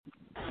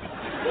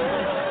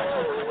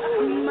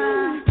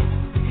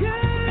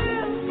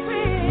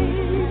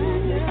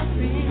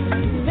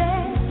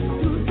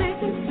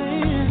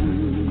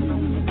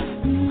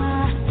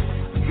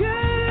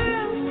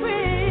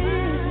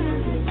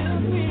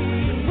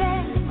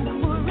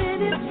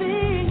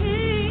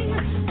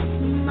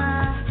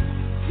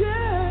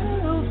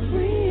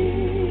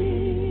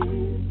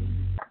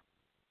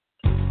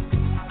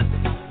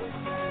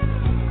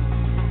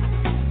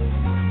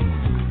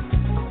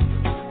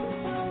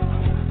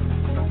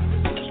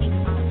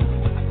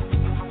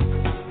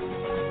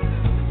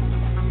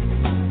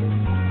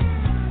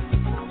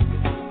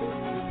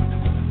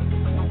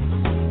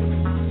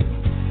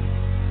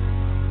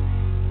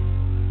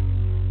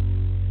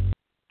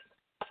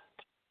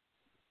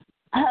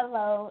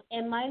hello,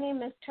 and my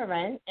name is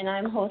Taryn, and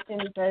I'm hosting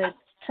the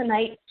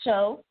Tonight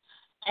Show,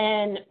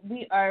 and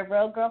we are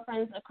Real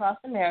Girlfriends Across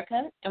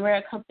America, and we're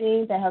a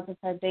company that has a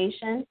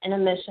foundation and a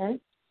mission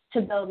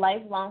to build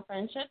lifelong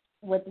friendships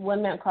with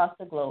women across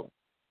the globe,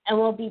 and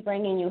we'll be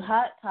bringing you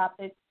hot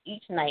topics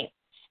each night,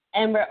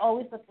 and we're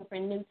always looking for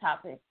new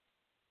topics.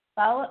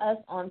 Follow us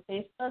on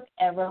Facebook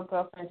at Real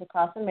Girlfriends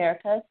Across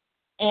America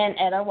and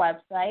at our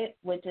website,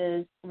 which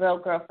is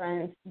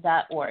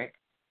realgirlfriends.org.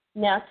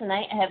 Now,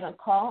 tonight I have a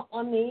call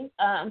on me.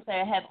 I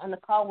have on the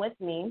call with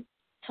me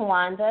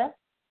Tawanda,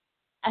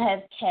 I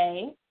have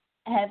Kay,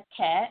 I have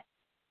Kat,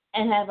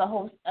 and I have a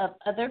host of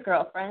other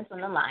girlfriends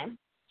on the line.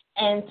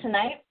 And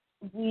tonight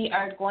we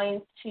are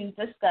going to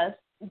discuss,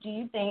 do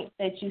you think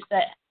that you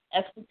set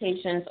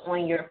expectations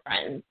on your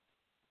friends?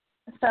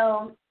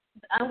 So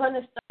I'm going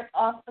to start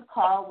off the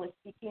call with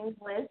speaking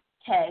with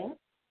Kay,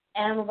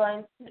 and I'm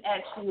going to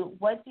ask you,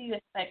 what do you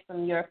expect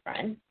from your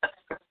friends?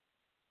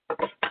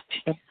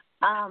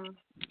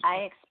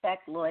 I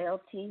expect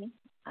loyalty.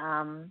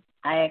 I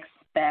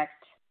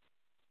expect,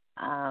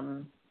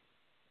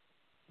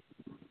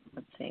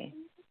 let's see.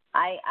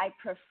 I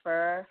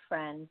prefer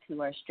friends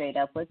who are straight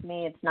up with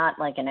me. It's not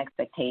like an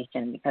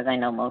expectation because I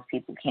know most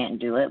people can't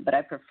do it, but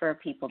I prefer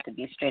people to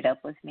be straight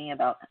up with me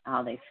about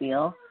how they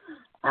feel.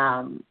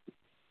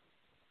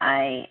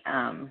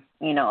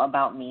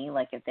 About me,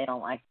 like if they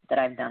don't like that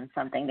I've done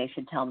something, they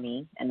should tell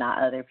me and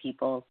not other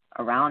people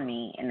around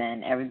me, and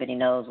then everybody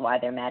knows why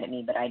they're mad at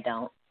me, but I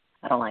don't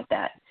like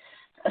that.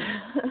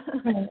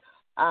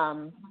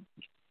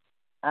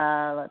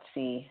 Let's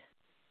see.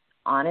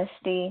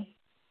 Honesty.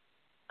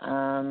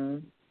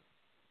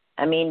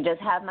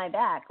 Just have my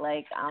back.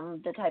 Like,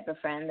 I'm the type of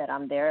friend that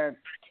I'm there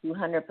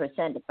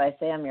 200%. If I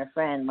say I'm your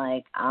friend,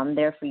 like, I'm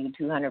there for you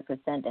 200%,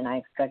 and I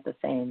expect the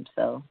same.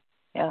 So,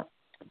 yeah.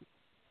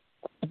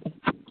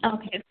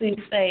 Okay, so you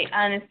say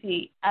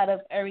honesty out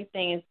of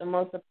everything is the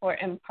most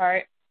important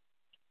part?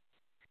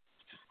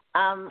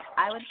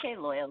 I would say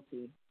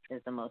loyalty is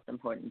the most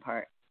important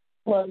part.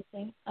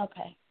 Loyalty,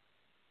 okay.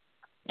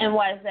 And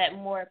why is that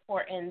more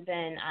important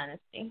than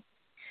honesty?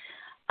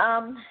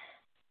 I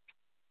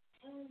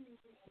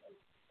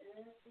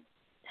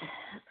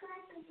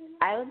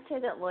would say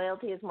that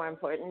loyalty is more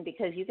important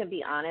because you can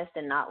be honest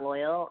and not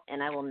loyal,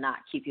 and I will not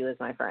keep you as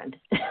my friend.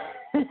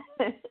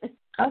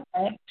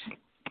 Okay.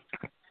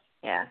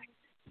 Yeah.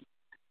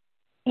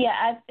 Yeah,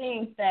 I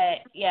think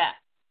that's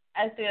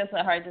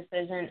a hard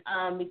decision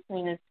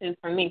between the two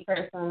for me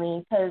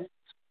personally because,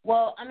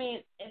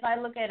 if I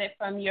look at it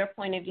from your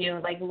point of view,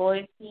 like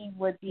loyalty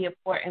would be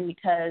important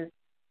because,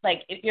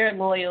 like, if you're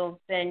loyal,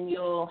 then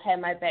you'll have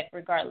my back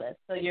regardless.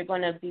 So you're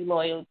going to be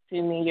loyal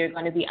to me. You're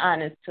going to be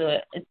honest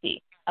to a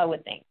T, I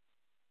would think.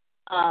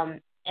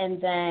 And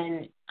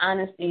then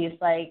honesty is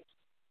like,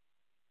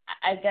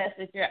 I guess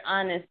if you're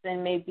honest,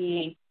 then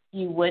maybe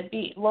you would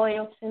be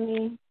loyal to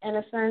me in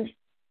a sense.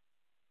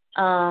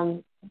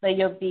 But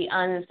you'll be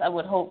honest, I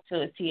would hope,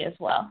 to a T as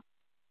well.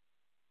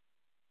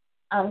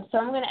 So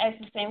I'm going to ask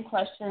the same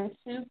question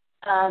to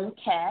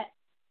Kat.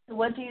 So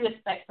what do you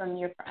expect from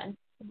your friends?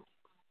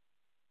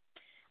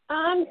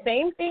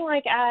 Same thing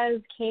like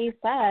as Kay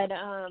said,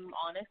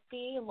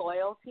 honesty,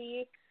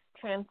 loyalty,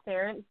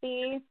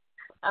 transparency,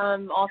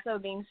 also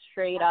being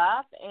straight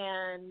up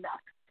and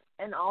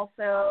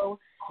also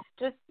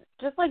just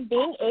like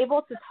being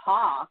able to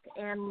talk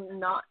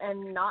and not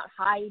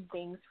hide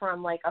things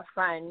from like a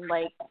friend.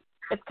 Like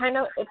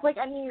it's like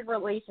any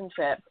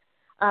relationship.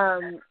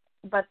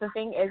 But the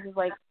thing is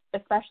like,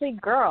 especially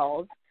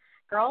girls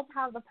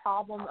have the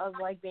problem of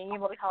like being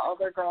able to tell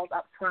other girls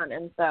up front,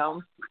 and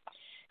so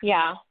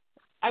yeah,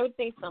 I would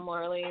say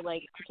similarly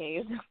like to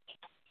Kay's.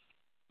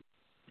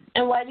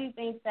 And why do you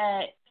think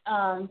that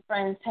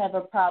friends have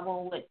a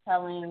problem with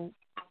telling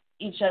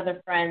each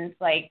other friends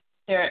like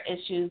their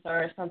issues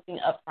or something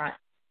up front?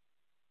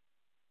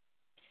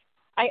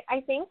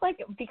 I think,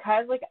 like,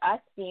 because, like, us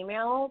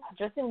females,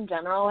 just in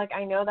general, like,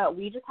 I know that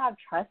we just have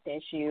trust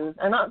issues.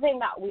 I'm not saying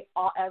that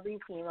every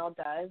female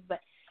does,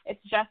 but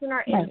it's just in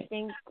our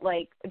instinct,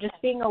 like,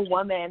 just being a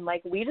woman,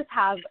 like, we just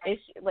have,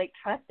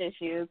 trust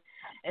issues.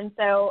 And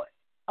so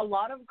a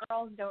lot of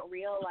girls don't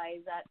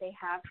realize that they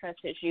have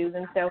trust issues.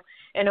 And so,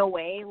 in a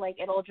way,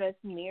 like, it'll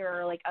just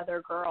mirror, like, other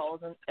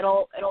girls, and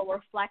it'll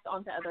reflect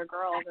onto other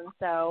girls. And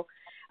so,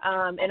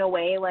 in a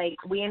way, like,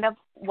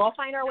 we'll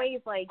find our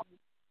ways, like,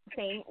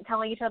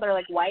 telling each other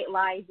like white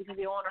lies because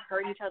we don't want to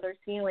hurt each other's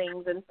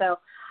feelings. And so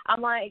I'm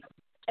like,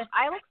 if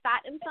I look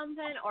fat in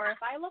something, or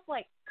if I look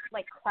like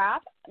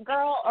crap,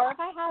 girl, or if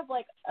I have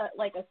like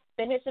a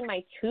spinach in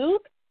my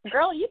tooth,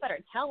 girl, you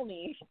better tell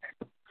me.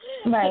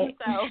 Right.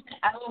 So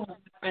I will have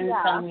friends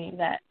tell me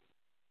that.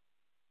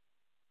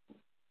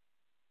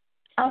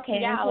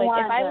 Okay. Yeah,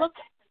 like if I look.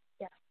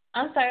 Yeah.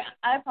 I'm sorry.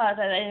 I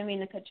apologize. I didn't mean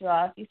to cut you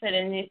off. You said,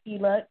 and if you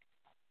look.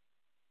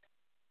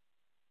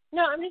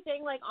 No, I'm just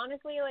saying, like,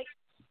 honestly, like,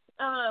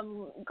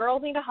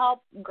 girls need to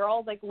help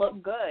girls like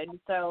look good.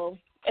 So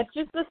it's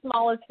just the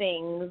smallest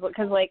things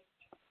because like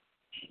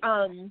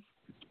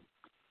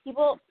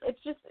it's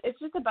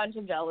just a bunch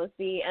of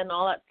jealousy and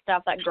all that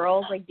stuff that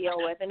girls like deal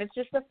with, and it's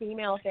just a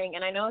female thing.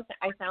 And I know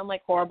I sound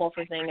like horrible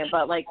for saying it,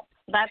 but like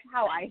that's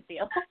how I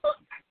feel.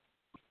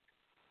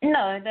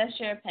 No, that's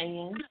your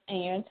opinion,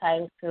 and you're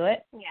entitled to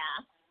it.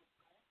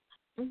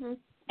 Yeah. Mhm.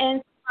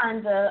 And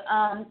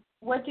Fonda,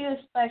 what do you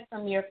expect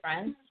from your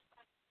friends?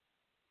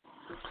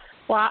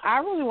 Well, I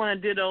really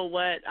want to ditto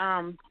what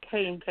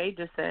Kay and Kay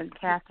just said,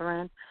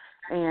 Catherine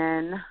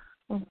and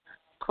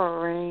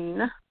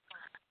Corinne.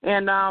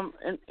 And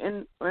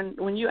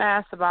when you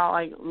asked about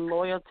like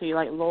loyalty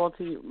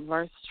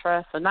versus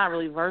trust, or not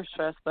really versus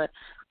trust, but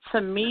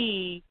to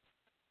me,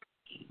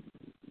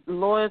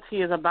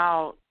 loyalty is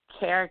about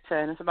character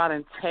and it's about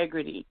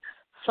integrity.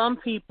 Some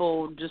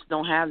people just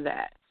don't have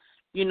that.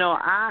 You know,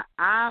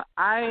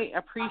 I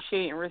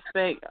appreciate and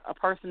respect a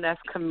person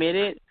that's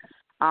committed,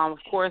 of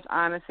course,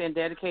 honest and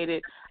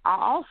dedicated. I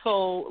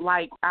also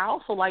like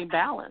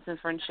balance in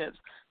friendships.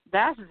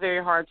 That's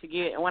very hard to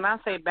get. And when I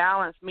say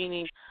balance,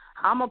 meaning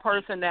I'm a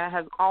person that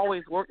has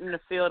always worked in the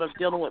field of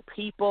dealing with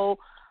people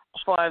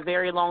for a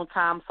very long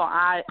time, so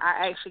I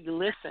actually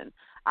listen.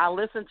 I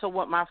listen to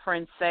what my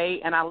friends say,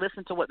 and I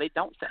listen to what they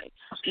don't say.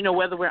 You know,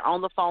 whether we're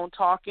on the phone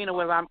talking or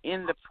whether I'm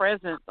in the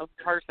presence of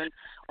the person.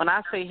 When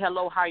I say,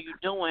 hello, how you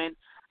doing,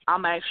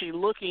 I'm actually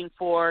looking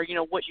for, you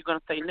know, what you're going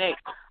to say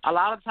next. A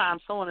lot of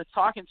times someone is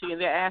talking to you,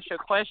 and they ask you a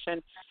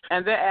question,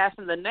 and they're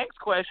asking the next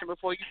question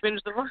before you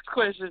finish the first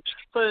question,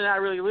 so they're not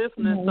really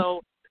listening. Mm-hmm.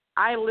 So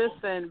I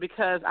listen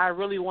because I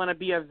really want to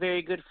be a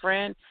very good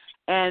friend,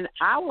 and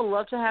I would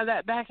love to have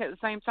that back at the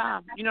same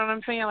time. You know what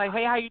I'm saying? Like,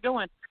 hey, how you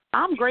doing?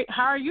 I'm great.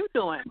 How are you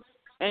doing?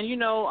 And, you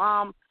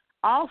know,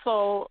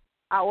 also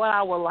what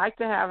I would like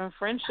to have in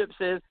friendships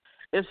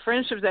is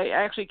friendships that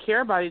actually care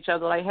about each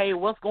other. Like, hey,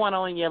 what's going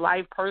on in your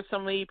life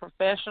personally,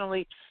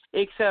 professionally,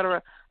 et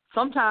cetera.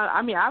 Sometimes,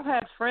 I mean, I've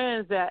had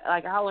friends that,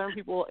 like, I learn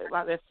people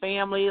about their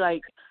family,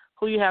 like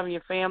who you have in your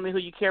family, who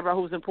you care about,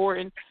 who's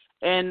important.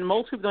 And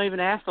most people don't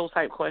even ask those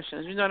type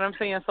questions. You know what I'm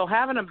saying? So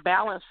having a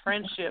balanced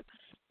friendship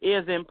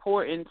is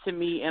important to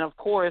me. And, of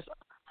course,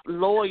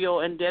 loyal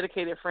and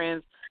dedicated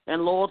friends.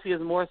 And loyalty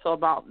is more so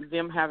about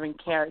them having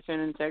character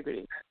and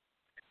integrity.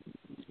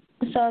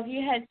 So if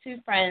you had two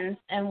friends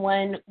and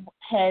one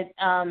had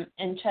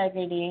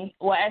integrity,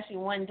 well, actually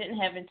one didn't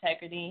have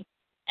integrity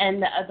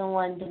and the other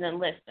one didn't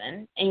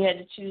listen, and you had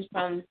to choose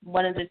from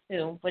one of the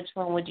two, which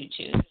one would you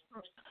choose?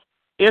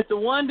 If the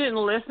one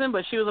didn't listen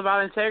but she was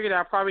about integrity,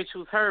 I'd probably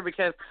choose her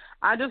because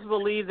I just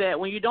believe that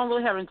when you don't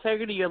really have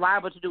integrity, you're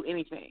liable to do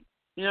anything.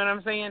 You know what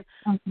I'm saying?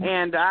 Mm-hmm.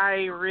 And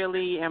I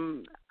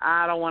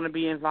don't want to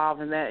be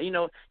involved in that. You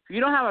know, if you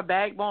don't have a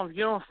backbone, if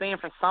you don't stand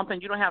for something,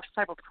 you don't have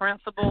some type of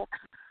principle,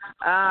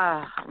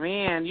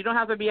 man, you don't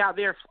have to be out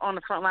there on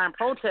the front line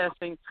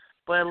protesting,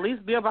 but at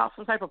least be about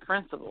some type of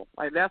principle.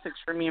 Like, that's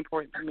extremely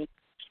important to me.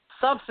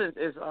 Substance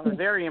is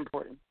very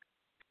important.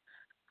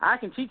 I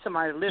can teach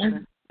somebody to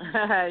listen.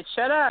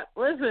 Shut up,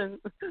 listen.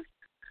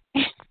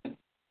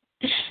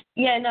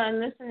 Yeah, no, and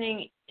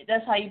listening,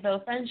 that's how you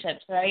build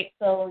friendships, right?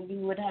 So you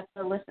would have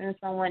to listen to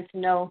someone to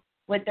know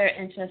what their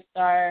interests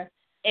are.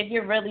 If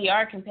you really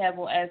are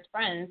compatible as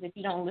friends, if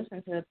you don't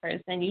listen to the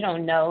person, you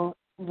don't know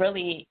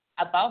really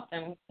about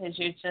them because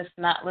you're just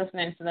not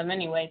listening to them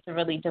anyway to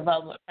really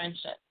develop a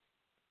friendship.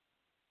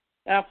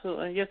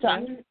 Absolutely. Yes,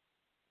 ma'am.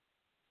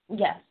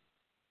 Yes.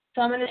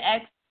 So I'm going to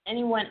ask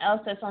anyone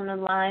else that's on the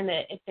line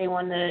that if they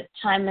want to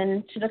chime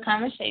into the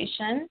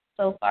conversation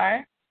so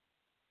far.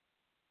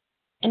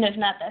 And if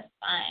not, that's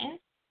fine.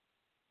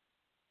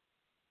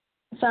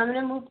 So I'm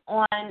going to move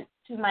on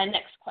to my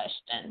next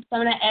question. So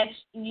I'm going to ask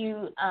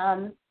you,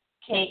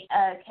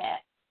 Kat,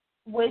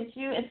 would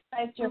you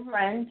expect your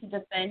friend to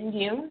defend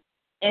you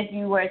if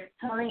you were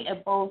telling a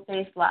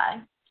bold-faced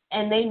lie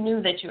and they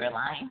knew that you were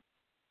lying?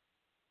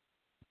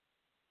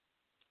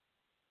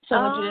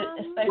 So would you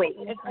expect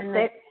your friend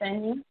to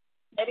defend you?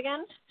 Say it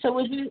again? So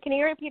would you? Can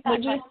you repeat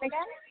that question again?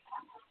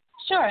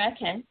 Sure, I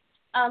can.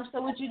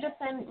 So would you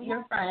defend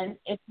your friend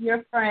if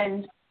your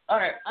friend,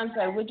 or I'm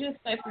sorry, would you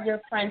expect your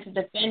friend to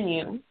defend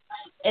you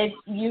if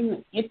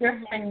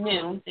your friend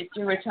knew that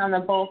you were telling a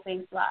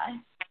bold-faced lie?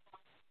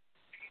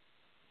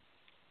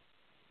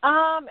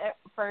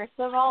 First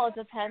of all, it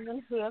depends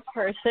on who the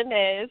person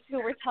is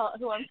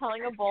who I'm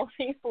telling a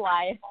bold-faced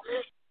lie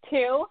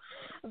to.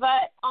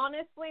 But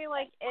honestly,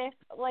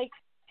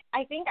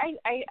 I think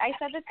I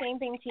said the same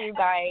thing to you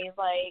guys.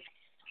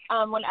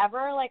 Whenever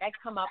I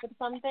come up with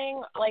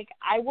something,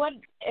 I would,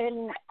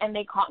 and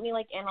they caught me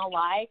in a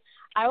lie,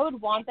 I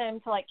would want them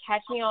to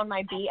catch me on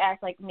my BS,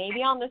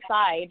 maybe on the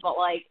side, but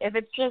if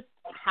it's just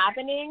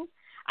happening,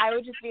 I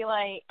would just be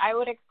I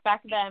would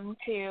expect them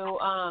to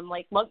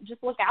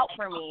look out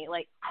for me.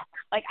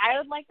 I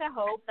would like to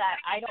hope that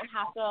I don't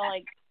have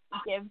to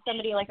give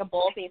somebody a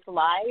bold-faced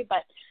lie,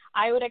 but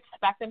I would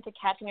expect them to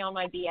catch me on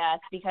my BS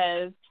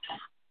because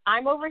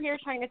I'm over here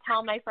trying to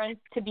tell my friends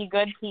to be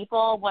good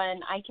people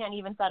when I can't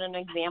even set an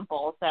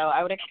example. So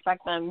I would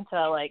expect them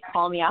to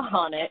call me out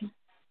on it,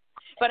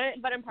 but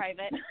in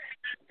private.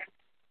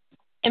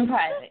 In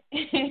private.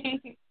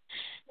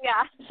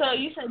 Yeah. So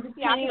you said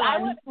depending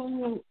on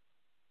who.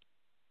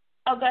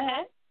 Oh, go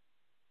ahead.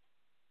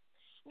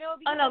 No,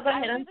 because Go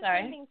ahead. I I'm do the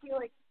sorry. same thing too.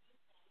 Like,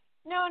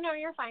 no,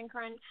 you're fine,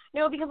 Corinne.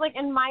 No, because like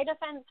in my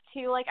defense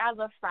too, like as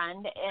a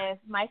friend, if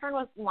my friend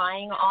was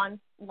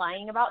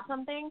lying about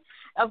something,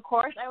 of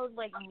course I would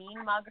like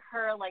mean mug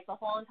her like the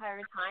whole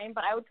entire time,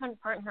 but I would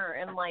confront her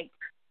and like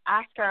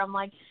ask her, I'm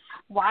like,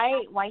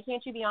 why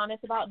can't you be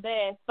honest about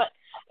this? But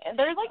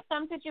there's like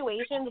some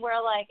situations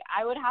where like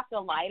I would have to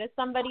lie to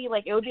somebody,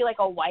 like it would be like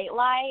a white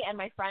lie and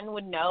my friend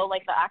would know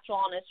like the actual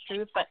honest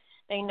truth, but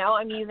they know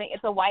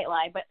it's a white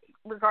lie. But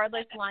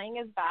regardless, lying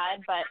is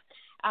bad, but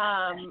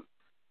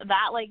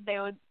that like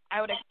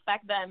I would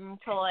expect them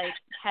to like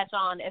catch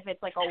on if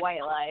it's like a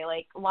white lie,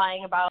 like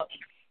lying about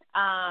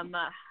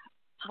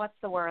what's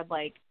the word,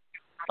 like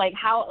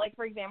how, like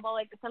for example,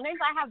 like sometimes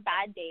I have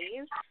bad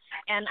days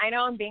and I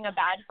know I'm being a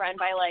bad friend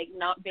by like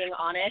not being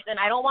honest, and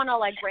I don't want to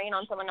like rain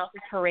on someone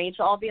else's parade,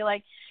 so I'll be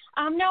like,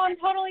 no, I'm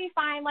totally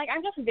fine, like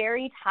I'm just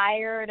very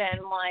tired,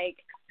 and like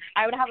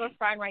I would have a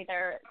friend right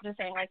there just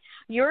saying like,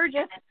 you're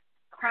just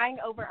crying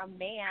over a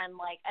man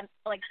like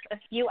a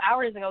few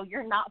hours ago,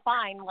 you're not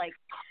fine, like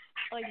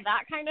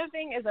that kind of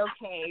thing is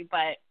okay,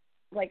 but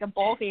like a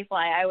bull-faced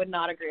lie, I would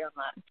not agree on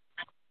that.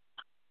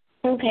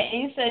 Okay,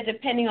 and you said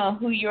depending on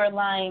who you're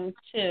lying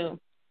to.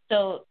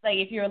 So, like,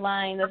 if you're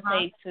lying, let's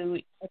say,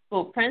 to a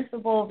school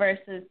principal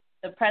versus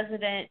the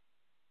president,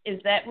 is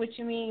that what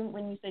you mean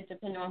when you say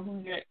depending on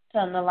who you're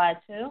telling the lie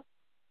to?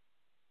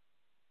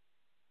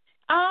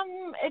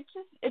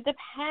 It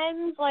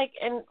depends, like,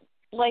 and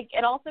like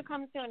it also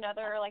comes to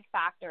another like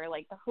factor,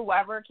 like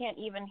whoever can't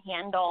even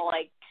handle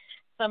like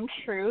some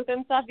truth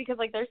and stuff, because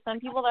like there's some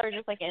people that are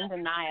just like in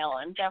denial,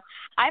 and so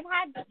I've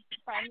had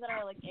friends that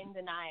are like in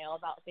denial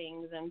about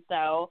things, and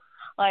so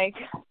like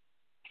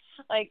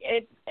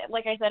it,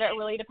 like I said, it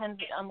really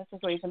depends on the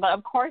situation, but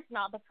of course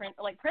not the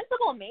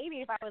principal maybe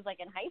if I was like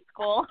in high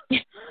school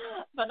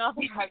but not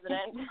the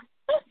president.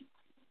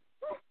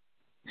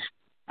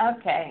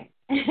 Okay.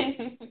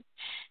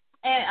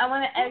 And I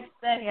want to ask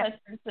that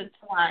question to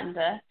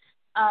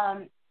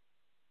Tawanda.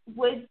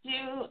 Would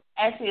you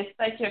actually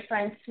expect your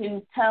friends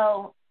to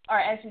tell or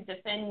actually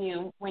defend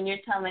you when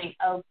you're telling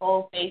a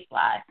bold-faced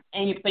lie,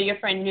 but your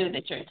friend knew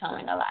that you're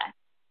telling a lie?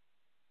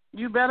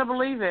 You better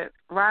believe it.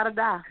 Ride or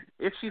die.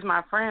 If she's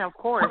my friend, of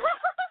course.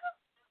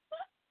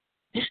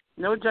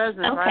 No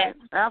judgment, okay. Right?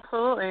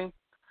 Absolutely.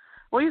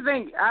 What do you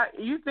think?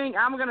 You think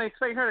I'm going to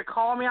expect her to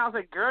call me out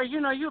and say, girl, you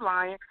know you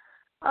lying?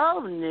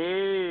 Oh,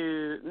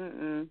 no.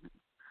 Mm-mm.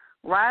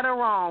 Right or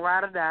wrong,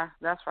 ride or die.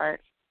 That's right.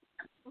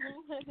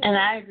 And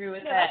I agree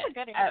with that. That's a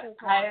good answer.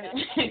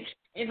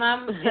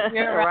 If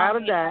you're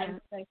around me, I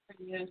expect for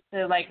you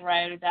to like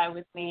ride or die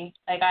with me.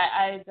 Like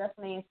I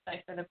definitely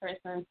expect for the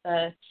person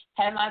to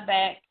have my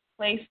back,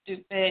 play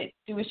stupid,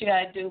 do what you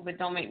gotta do, but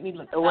don't make me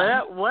look dumb.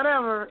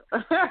 Whatever.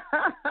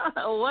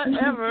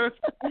 Whatever.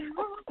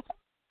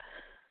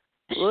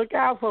 Look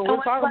out for it.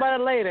 We'll talk about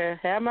it later.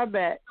 Have my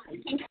back.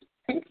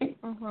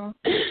 Mm-hmm.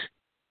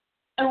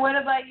 And what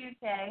about you,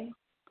 Kay?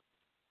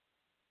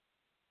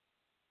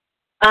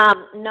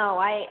 No,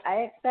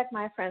 I expect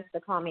my friends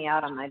to call me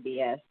out on my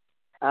BS.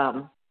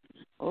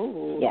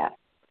 Yeah.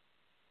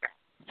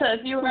 So if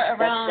you were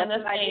around,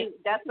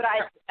 that's what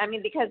I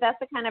mean, because that's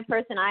the kind of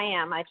person I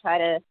am. I try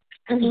to,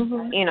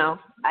 you know,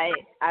 I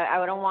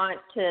don't want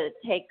to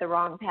take the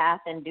wrong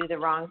path and do the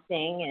wrong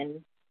thing, and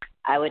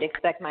I would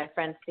expect my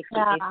friends to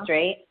keep me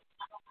straight.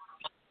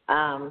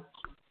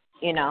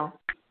 You know,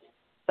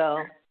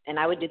 so, and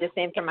I would do the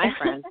same for my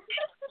friends.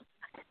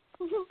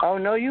 Oh,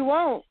 no, you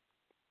won't.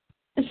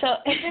 So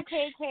it's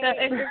okay, Kate.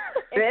 If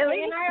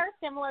Kay and I are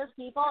similar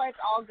people, it's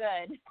all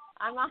good.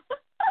 I'm not.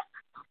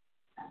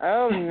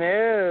 Oh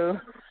no.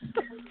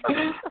 I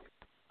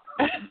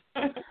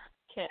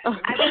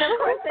mean, of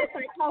course, if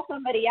I call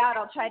somebody out,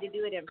 I'll try to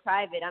do it in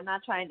private. I'm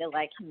not trying to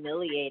like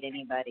humiliate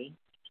anybody.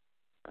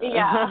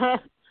 Yeah.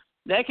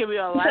 That could be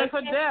a life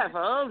or death.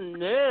 Oh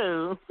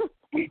no.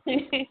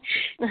 Okay,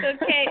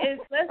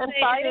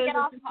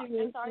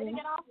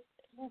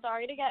 I'm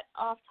sorry to get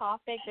off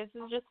topic. This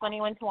is just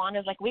funny when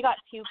Tawanda's like, we got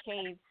 2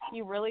 Ks.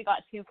 You really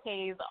got 2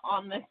 Ks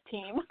on this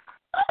team.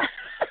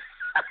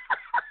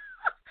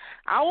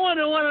 I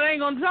wonder when it ain't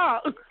gonna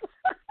talk.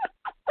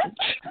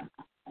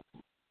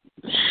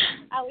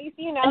 At least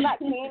you know that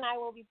Kay and I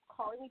will be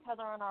calling each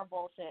other on our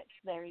bullshit.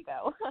 There you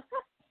go.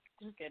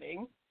 Just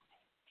kidding.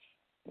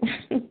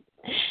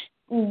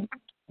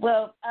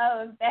 Well,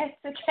 that's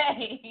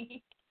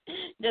okay.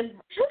 Just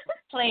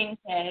plain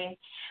Kay.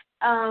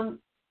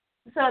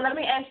 So let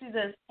me ask you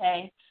this,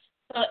 Kay.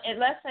 So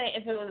let's say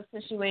if it was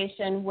a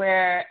situation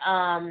where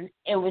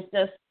it was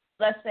just,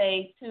 let's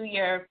say, 2 of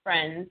your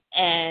friends,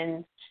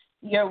 and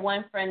your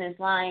one friend is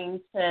lying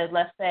to,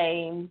 let's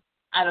say,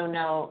 I don't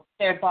know,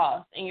 their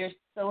boss, and you're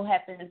so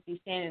happen to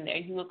be standing there,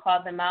 you would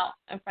call them out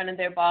in front of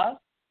their boss?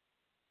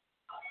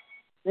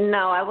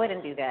 No, I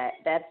wouldn't do that.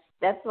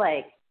 That's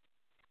like,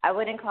 I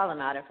wouldn't call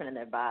them out in front of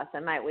their boss. I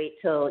might wait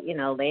till,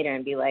 later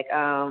and be like,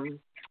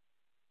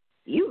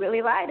 you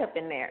really lied up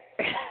in there.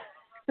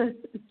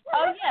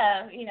 Oh,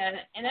 yeah,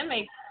 and that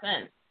makes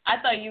sense. I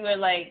thought you were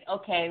like,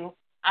 okay,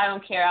 I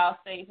don't care. I'll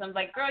say something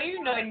like, girl,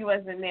 you know you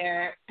wasn't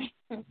there.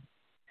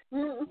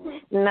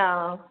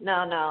 No.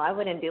 I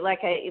wouldn't do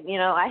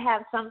I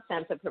have some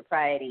sense of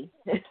propriety.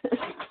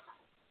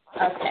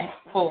 Okay,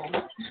 cool.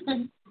 So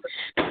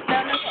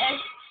let me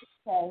ask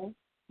you,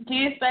 do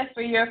you expect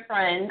for your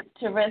friend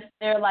to risk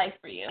their life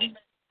for you?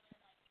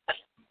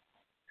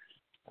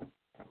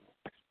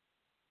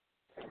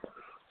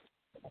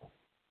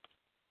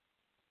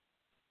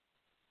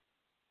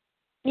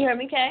 You hear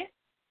me, Kay?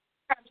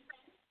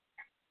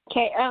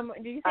 Okay,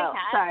 did you say Oh,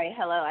 Kat? sorry.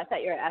 Hello. I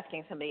thought you were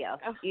asking somebody else.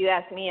 Oh. You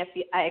asked me if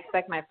I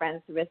expect my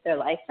friends to risk their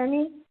life for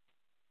me?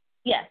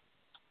 Yes.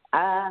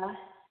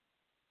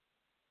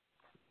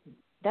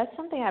 That's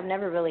something I've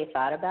never really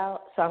thought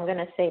about, so I'm going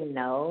to say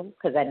no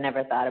because I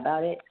never thought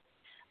about it.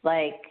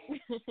 Like,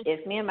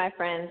 if me and my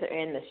friends are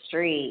in the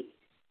street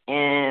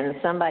and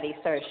somebody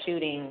starts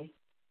shooting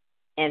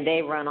and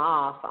they run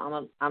off,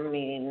 do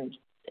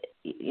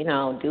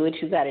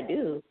what you got to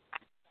do.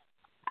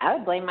 I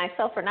would blame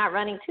myself for not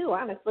running too,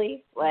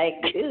 honestly. Like,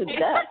 dude,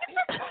 duck.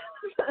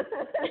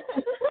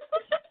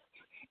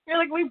 You're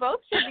like, we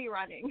both should be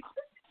running.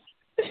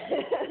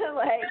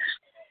 Like,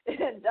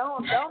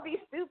 don't be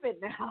stupid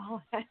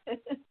now.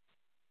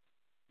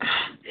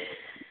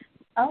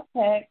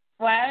 Okay.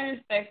 Well, I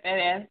respect that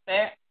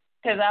answer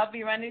because I'll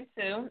be running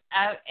too.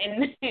 I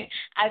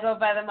go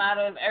by the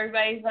motto of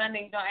everybody's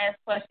running, don't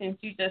ask questions,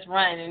 you just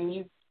run, and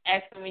you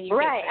ask them when you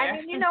right. get there.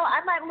 I mean,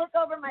 I might look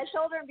over my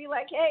shoulder and be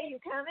like, hey, you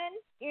coming?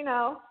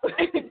 So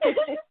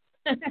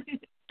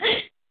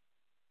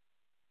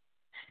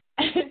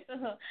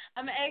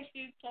I'm going to ask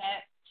you,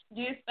 Kat,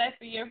 do you expect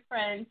for your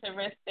friend to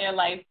risk their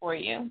life for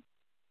you?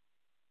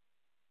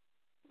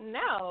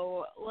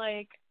 No,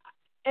 like,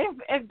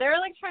 if they're,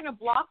 like, trying to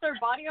block their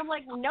body, I'm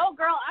like, no,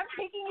 girl, I'm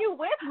taking you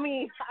with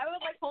me. I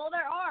would, like, hold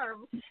their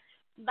arm.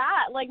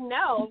 That, like,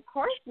 no, of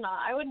course not.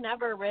 I would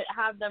never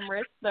have them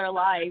risk their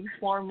lives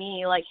for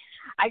me. Like,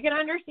 I can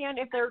understand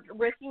if they're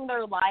risking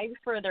their lives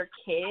for their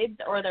kids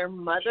or their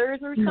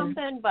mothers or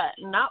something, but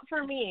not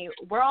for me.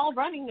 We're all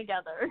running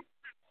together.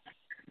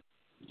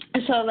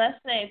 So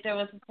let's say if there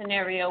was a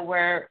scenario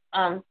where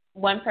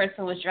one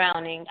person was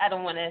drowning. I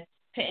don't want to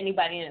put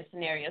anybody in a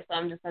scenario, so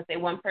I'm just going to say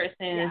one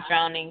person is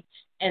drowning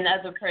and the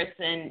other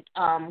person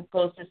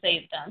goes to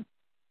save them.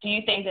 Do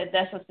you think that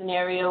that's a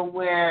scenario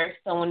where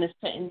someone is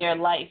putting their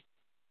life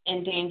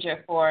in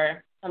danger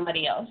for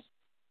somebody else?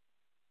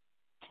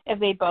 If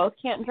they both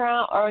can't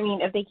drown, or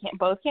if they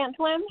both can't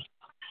swim?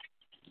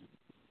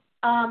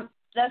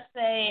 Let's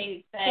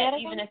say that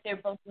even if they're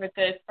both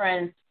good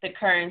friends, the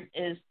current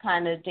is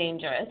kind of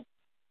dangerous.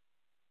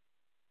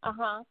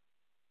 Uh-huh.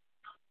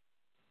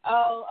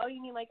 Oh,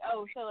 you mean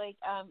so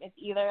it's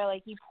either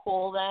like you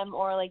pull them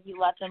or like you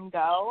let them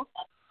go?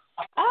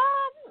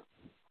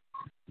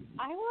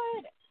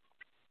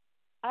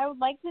 I would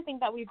like to think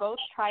that we both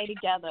try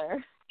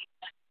together.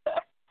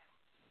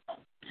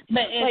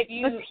 But if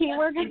the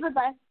teamwork is the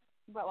best.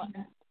 But what?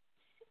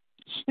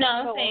 No,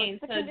 I'm saying,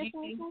 so do you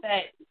think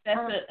that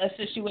that's a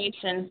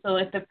situation, so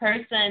if the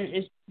person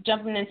is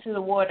jumping into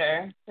the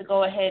water to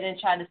go ahead and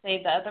try to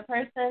save the other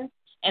person,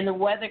 and the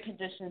weather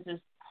conditions is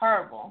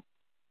horrible,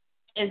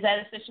 is that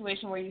a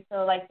situation where you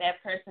feel like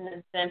that person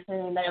is then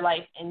putting their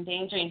life in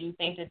danger, and do you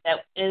think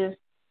that is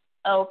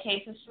an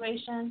okay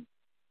situation?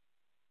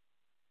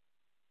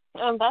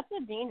 That's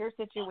a dangerous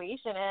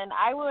situation, and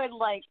I would,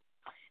 by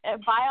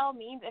all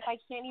means, if I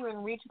can't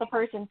even reach the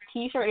person's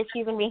T-shirt, if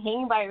she's going to be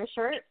hanging by her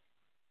shirt,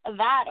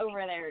 that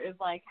over there is,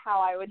 how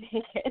I would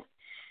take it.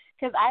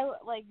 Because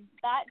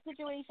that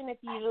situation,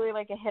 it's usually,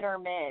 a hit or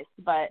miss,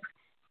 but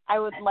I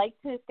would like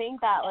to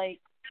think that,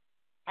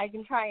 I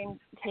can try and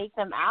take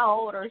them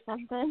out or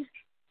something.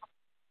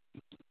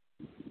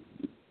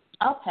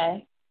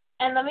 Okay.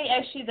 And let me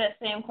ask you that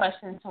same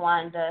question,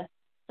 Tawanda.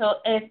 So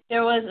if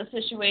there was a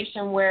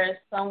situation where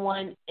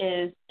someone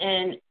is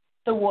in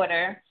the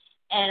water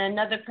and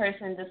another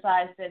person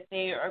decides that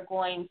they are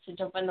going to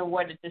jump in the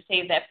water to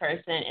save that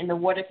person and the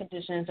water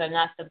conditions are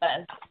not the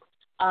best,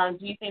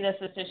 do you think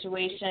that's a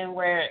situation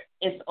where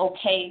it's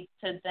okay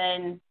to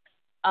then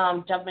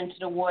jump into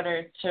the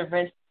water to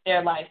risk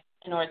their life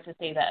in order to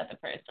save that other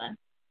person?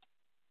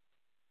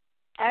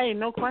 Hey,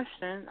 no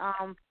question.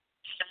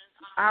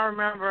 I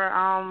remember,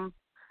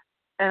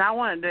 and I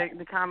wanted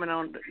to comment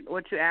on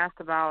what you asked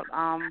about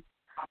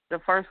the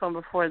first one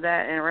before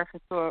that in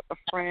reference to a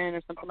friend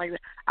or something like that.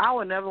 I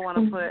would never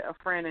want to put a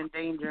friend in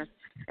danger,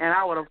 and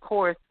I would, of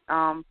course,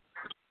 I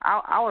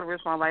would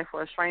risk my life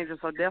for a stranger,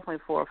 so definitely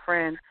for a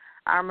friend.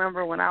 I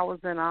remember when I was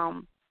in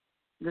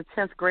the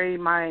 10th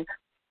grade, my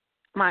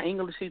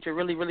English teacher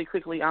really, really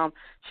quickly,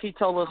 she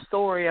told a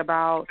story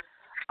about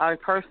a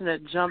person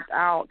that jumped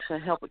out to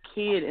help a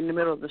kid in the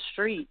middle of the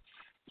street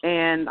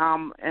and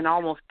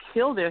almost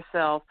killed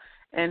herself.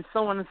 And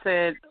someone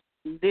said,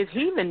 did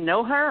he even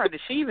know her or did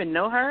she even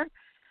know her?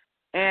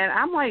 And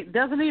I'm like,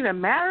 doesn't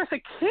even matter. It's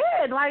a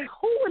kid.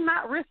 Who would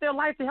not risk their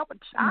life to help a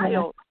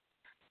child?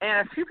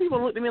 And a few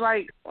people looked at me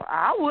like,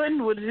 I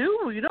wouldn't. Would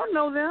you? You don't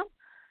know them.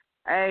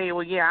 Hey,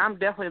 well, yeah, I'm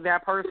definitely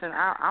that person.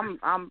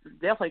 I'm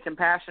definitely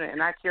compassionate,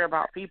 and I care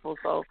about people.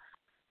 So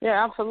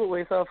Yeah,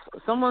 absolutely. So if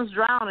someone's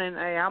drowning,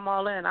 hey, I'm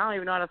all in. I don't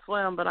even know how to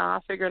swim, but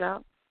I'll figure it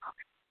out.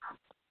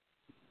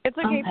 It's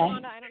okay, Okay.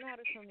 Wanda. I don't know how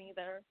to swim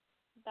either.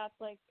 That's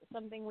like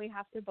something we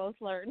have to both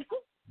learn.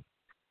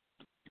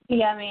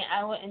 Yeah, I mean,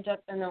 I wouldn't jump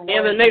in the water.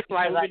 Yeah, the next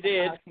flight because we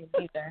did. I don't know how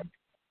to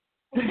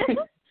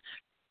either.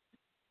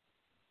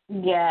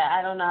 Yeah,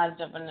 I don't know how to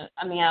jump in.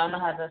 I don't know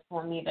how to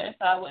swim either,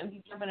 so I wouldn't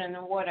be jumping in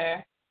the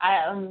water.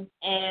 I don't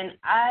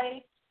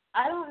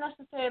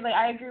necessarily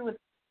I agree with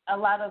a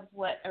lot of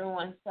what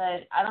everyone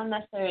said. I don't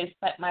necessarily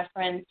expect my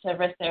friends to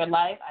risk their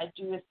life. I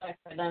do expect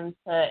for them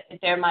to, if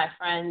they're my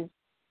friends,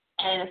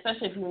 and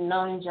especially if you've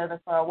known each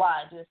other for a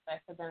while, I do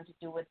expect for them to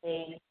do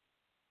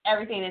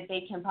everything that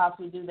they can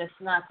possibly do that's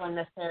not going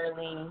to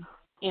necessarily,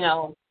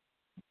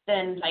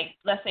 then,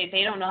 let's say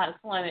they don't know how to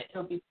swim,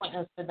 it'll be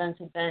pointless for them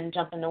to then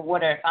jump in the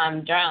water if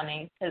I'm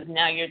drowning, because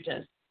now you're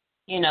just,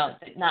 not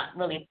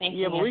really thinking.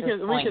 Yeah, but we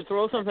can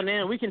throw something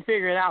in. We can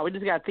figure it out. We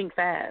just got to think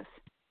fast.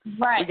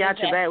 Right. We got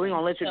exactly. your back. We're going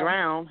to let you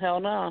drown. Hell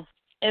no.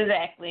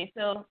 Exactly.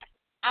 So,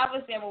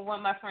 obviously, I would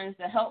want my friends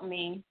to help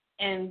me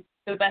in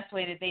the best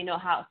way that they know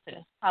how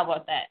to. How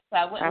about that? So,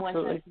 I wouldn't want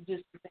them to do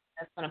something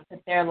that's going to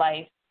put their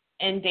life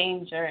in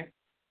danger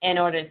in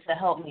order to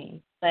help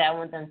me. But I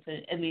want them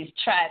to at least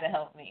try to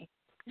help me.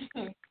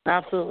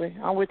 Absolutely.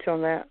 I'm with you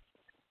on that.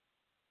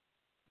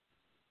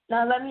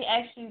 Now, let me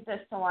ask you this,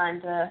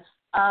 Tawanda.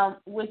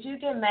 Would you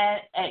get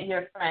mad at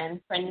your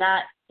friend for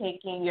not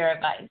taking your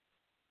advice?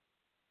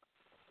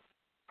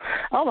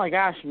 Oh, my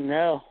gosh,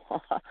 no.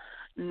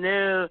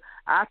 No.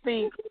 I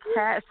think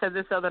Kat said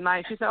this other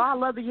night. She said, I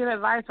love to give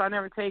advice, so I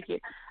never take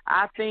it.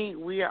 I think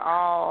we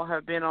all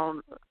have been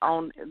on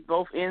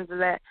both ends of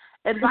that.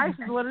 Advice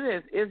is what it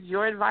is. It's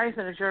your advice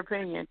and it's your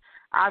opinion.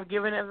 I've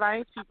given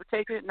advice. People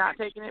take it, not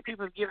taking it.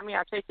 People have given me,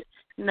 I take it.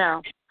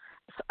 No.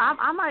 So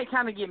I might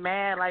kind of get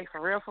mad,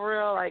 for real,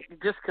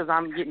 just because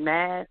I'm getting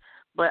mad,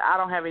 but I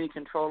don't have any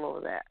control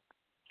over that.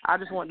 I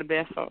just want the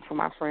best for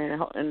my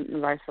friend and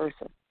vice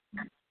versa.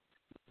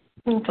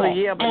 Okay. So,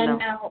 yeah, but no.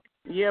 Now,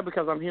 yeah,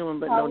 because I'm human,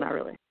 but no, not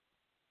really.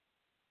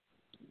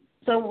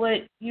 So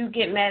would you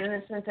get mad in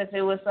the sense if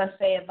it was, let's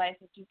say, advice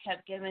that you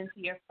kept giving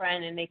to your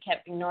friend and they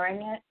kept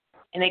ignoring it?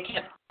 And they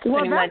kept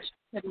pretty much...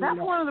 That's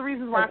one of the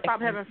reasons why I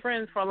stopped having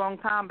friends for a long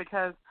time,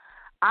 because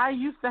I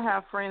used to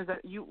have friends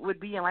that you would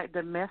be in,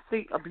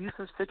 domestic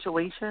abusive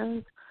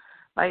situations,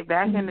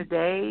 back in the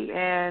day,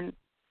 and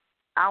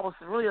I was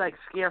really,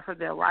 scared for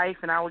their life,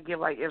 and I would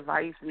give,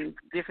 advice and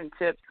different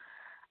tips.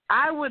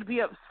 I would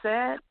be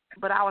upset,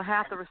 but I would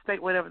have to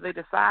respect whatever they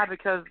decide,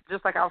 because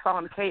just like I was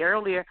talking to Kay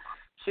earlier,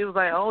 she was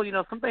like,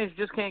 some things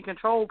you just can't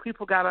control.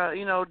 People got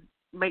to,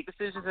 make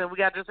decisions, and we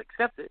got to just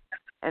accept it.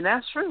 And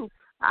that's true.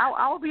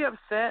 I would be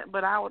upset,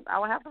 but I would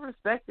have to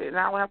respect it, and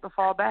I would have to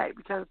fall back,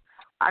 because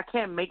I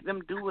can't make them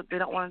do what they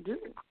don't want to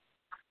do.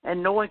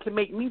 And no one can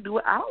make me do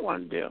what I don't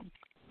want to do.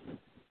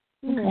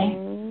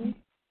 Okay.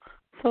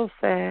 So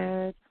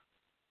sad.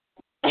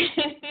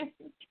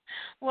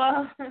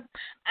 Well,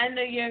 I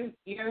know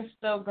you're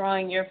still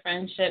growing your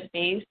friendship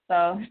base,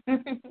 so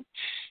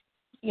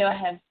you'll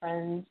have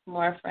friends,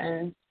 more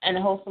friends, and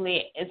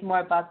hopefully it's more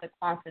about the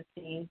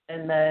quantity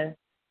than the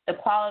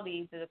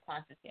quality to the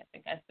quantity. I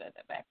think I said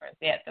that backwards.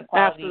 Yeah, the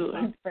quality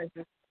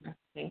versus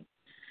quantity.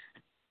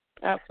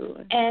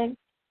 Absolutely. And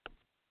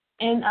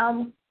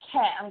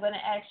Kat, I'm going to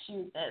ask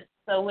you this.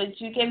 So would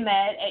you get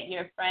mad at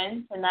your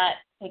friend for not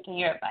taking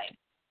your advice?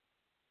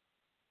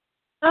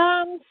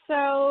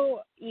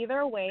 So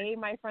either way,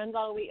 my friends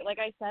always, like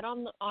I said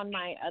on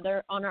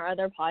our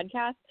other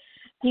podcast,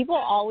 people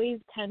always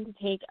tend to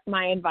take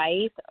my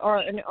advice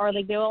or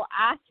they will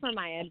ask for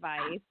my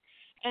advice.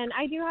 And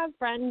I do have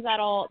friends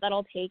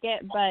that'll take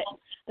it, but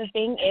the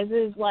thing is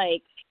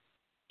I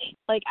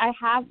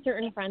have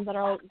certain friends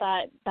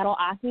that'll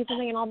ask me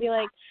something, and I'll be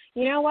like,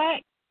 you know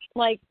what?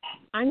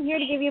 I'm here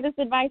to give you this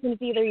advice, and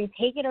it's either you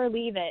take it or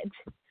leave it.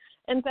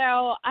 And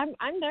so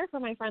I'm there for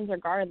my friends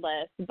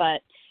regardless,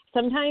 but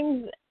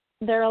sometimes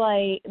they're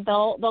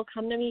they'll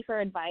come to me for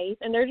advice,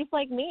 and they're just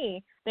like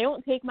me. They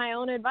won't take my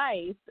own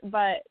advice,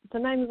 but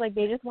sometimes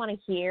they just want to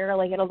hear,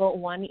 it'll go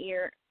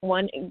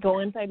go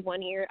inside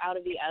one ear out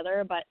of the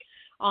other. But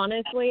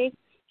honestly,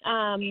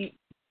 I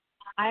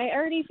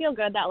already feel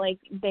good that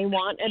they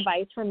want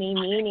advice from me,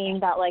 meaning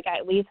that I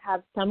at least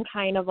have some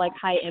kind of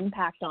high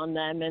impact on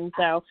them. And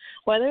so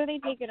whether they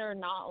take it or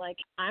not,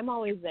 I'm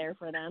always there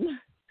for them.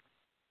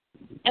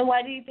 And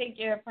why do you think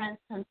your friends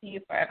come to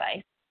you for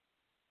advice?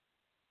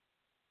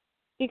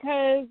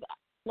 Because,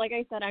 like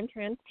I said, I'm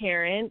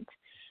transparent,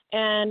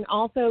 and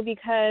also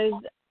because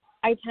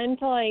I tend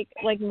to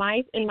in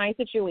my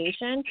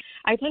situation,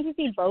 I tend to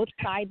see both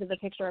sides of the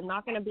picture. I'm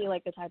not going to be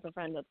the type of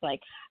friend that's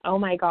oh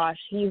my gosh,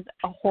 he's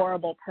a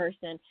horrible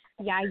person.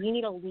 Yeah, you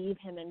need to leave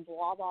him and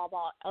blah, blah,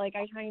 blah. I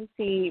try and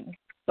see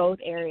both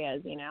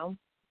areas, So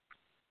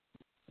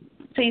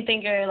you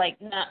think you're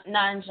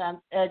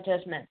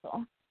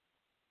non-judgmental?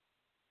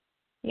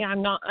 Yeah,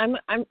 I'm not.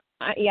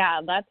 Yeah,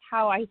 that's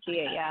how I see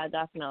it. Yeah,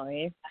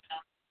 definitely.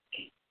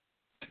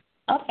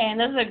 Okay, and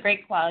this is a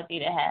great quality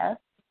to have.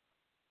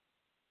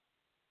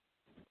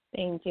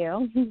 Thank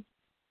you.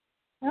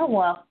 You're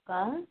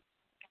welcome.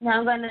 Now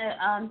I'm going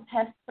to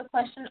pass the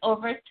question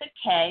over to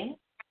Kay,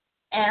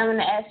 and I'm going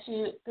to ask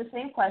you the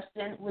same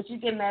question. Would you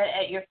get mad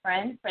at your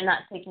friend for not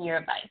taking your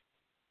advice?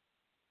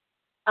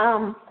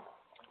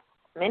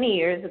 Many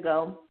years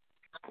ago,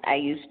 I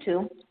used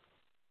to,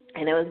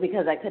 and it was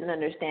because I couldn't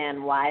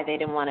understand why they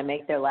didn't want to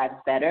make their lives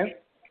better.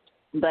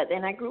 But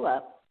then I grew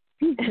up,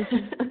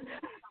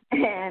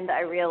 and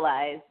I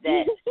realized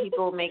that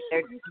people make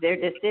their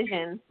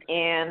decisions,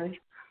 and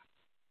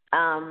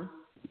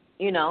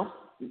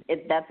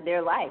that's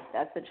their life.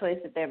 That's the choice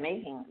that they're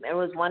making. There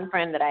was one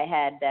friend that I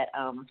had that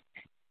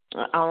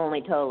I'll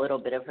only tell a little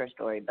bit of her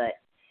story, but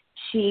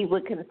she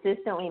would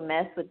consistently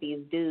mess with these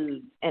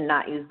dudes and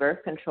not use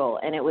birth control,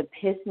 and it would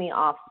piss me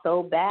off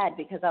so bad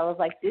because I was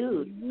like,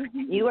 dude,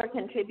 you are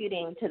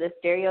contributing to the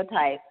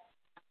stereotype,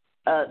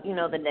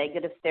 the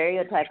negative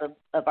stereotype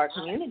of our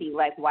community.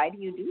 Like, why do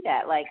you do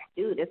that? Like,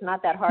 dude, it's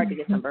not that hard to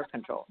get some birth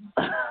control.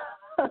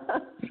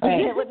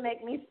 It would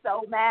make me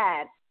so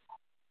mad.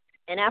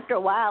 And after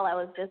a while, I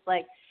was just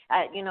like,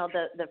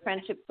 the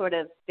friendship sort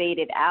of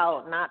faded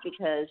out, not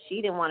because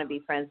she didn't want to be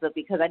friends, but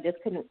because I just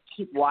couldn't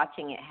keep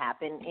watching it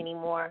happen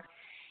anymore.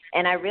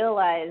 And I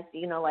realized,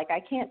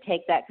 I can't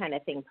take that kind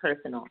of thing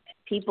personal.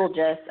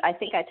 I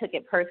think I took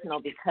it personal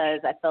because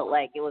I felt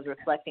like it was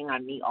reflecting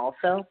on me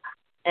also.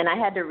 And I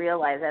had to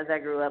realize as I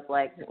grew up,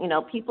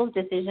 people's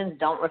decisions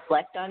don't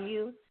reflect on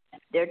you.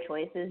 Their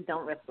choices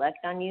don't reflect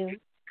on you.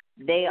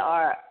 They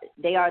are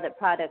the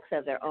products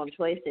of their own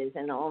choices,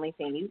 and the only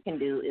thing you can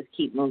do is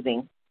keep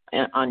moving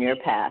on your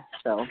path.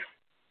 So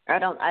I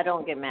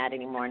don't get mad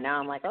anymore. Now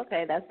I'm like,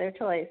 okay, that's their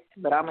choice,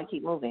 but I'm gonna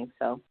keep moving.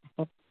 So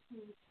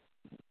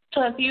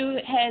if you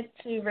had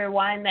to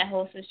rewind that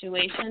whole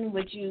situation,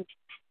 would you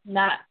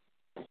not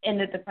end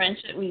the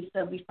friendship? Would you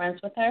still be friends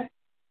with her?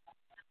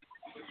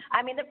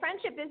 I mean, the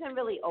friendship isn't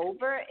really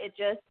over. It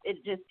just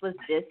was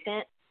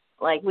distant.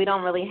 Like, we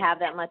don't really have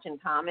that much in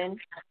common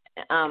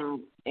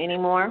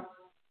anymore.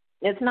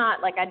 It's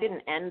not like I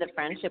didn't end the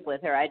friendship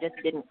with her. I just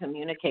didn't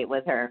communicate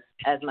with her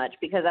as much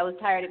because I was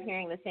tired of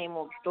hearing the same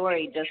old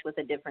story just with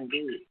a different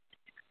dude.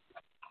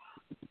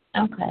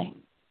 Okay.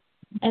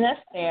 And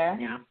that's fair.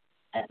 Yeah.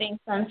 I think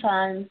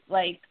sometimes,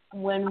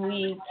 when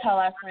we tell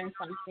our friends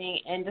something,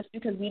 and just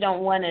because we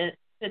don't want to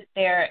sit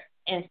there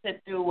and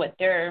sit through what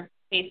they're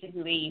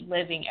basically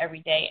living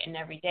every day,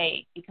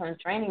 it becomes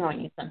draining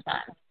on you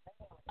sometimes.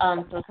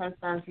 So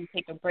sometimes we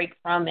take a break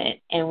from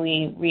it and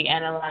we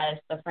reanalyze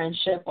the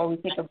friendship, or we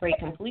take a break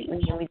completely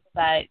and we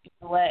decide, you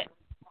know what,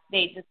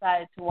 they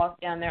decided to walk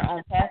down their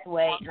own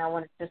pathway and I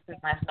want to distance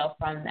myself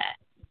from that.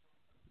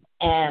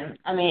 And,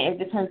 I mean, it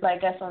depends, I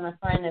guess, on the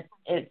friend if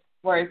it's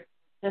worth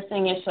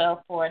distancing yourself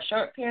for a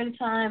short period of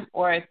time,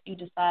 or if you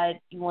decide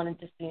you want to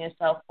distance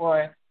yourself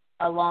for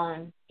a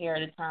long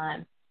period of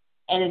time.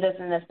 And it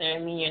doesn't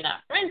necessarily mean you're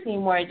not friends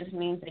anymore. It just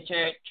means that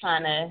you're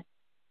trying to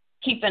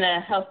keep in a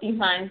healthy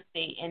mind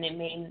state, and it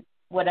means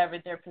whatever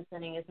they're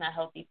presenting is not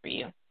healthy for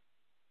you.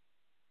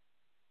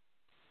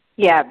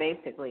 Yeah,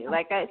 basically.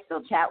 I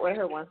still chat with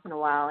her once in a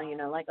while,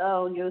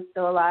 oh, you're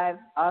still alive?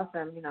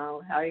 Awesome.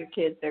 How are your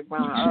kids? They're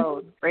grown.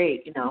 Oh,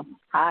 great.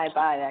 Hi,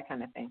 bye, that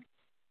kind of thing.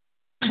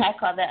 I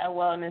call that a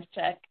wellness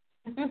check.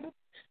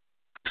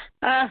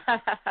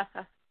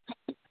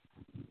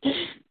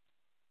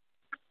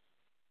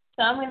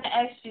 So I'm going to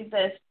ask you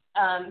this,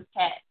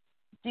 Kat.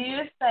 Do you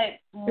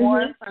expect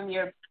more from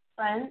your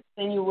friends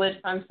than you would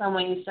from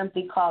someone you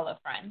simply call a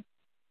friend?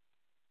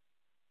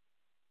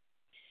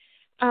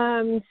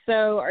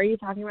 So are you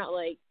talking about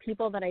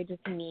people that I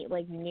just meet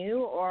new,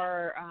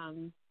 or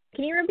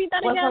can you repeat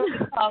that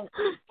again?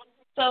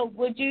 So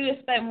would you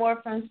expect more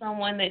from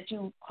someone that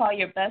you call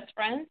your best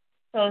friend?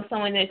 So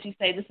someone that you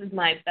say, this is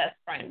my best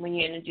friend when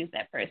you introduce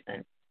that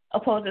person,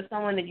 opposed to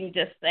someone that you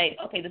just say,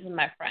 okay, this is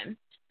my friend.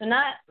 So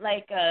not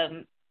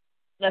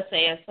let's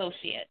say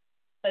associate,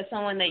 but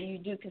someone that you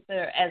do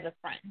consider as a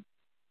friend.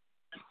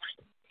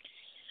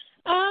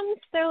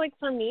 So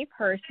for me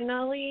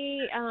personally,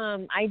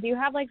 I do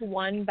have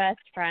one best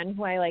friend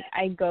who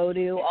I go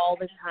to all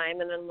the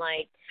time, and then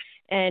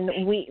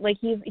and we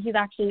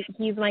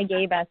he's my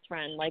gay best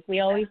friend. We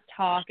always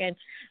talk, and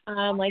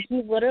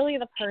he's literally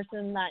the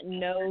person that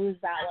knows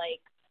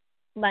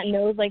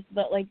knows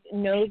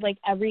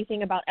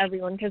everything about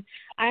everyone, because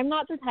I'm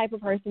not the type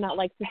of person that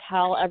likes to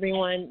tell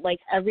everyone,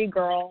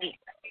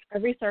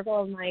 every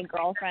circle of my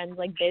girlfriends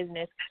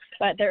business,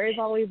 but there is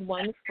always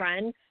one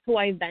friend who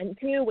I vent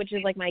to, which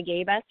is my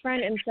gay best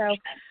friend. And so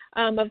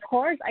of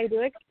course I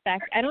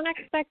don't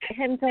expect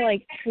him to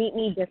treat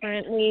me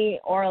differently,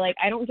 or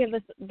I don't give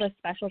the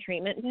special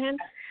treatment to him,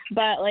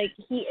 but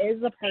he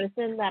is the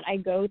person that I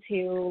go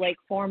to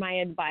for my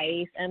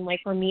advice, and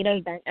for me to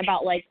vent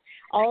about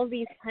all of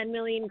these 10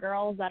 million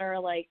girls that are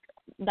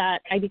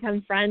that I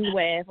become friends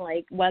with,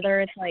 whether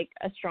it's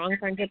a strong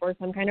friendship or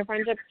some kind of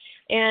friendship.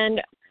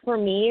 And for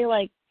me,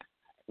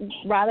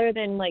 rather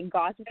than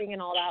gossiping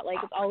and all that,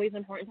 it's always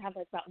important to have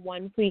that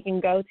one who you can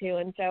go to.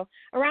 And so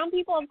around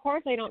people, of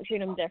course, I don't treat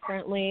them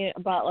differently,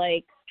 but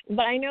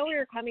I know where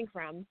you're coming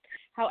from.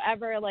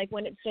 However,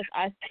 when it's just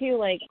us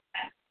two,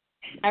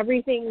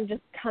 everything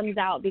just comes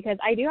out because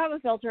I do have a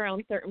filter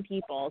on certain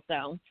people.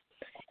 So,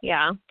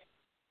 yeah.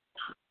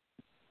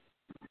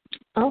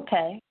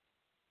 Okay.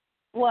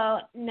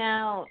 Well,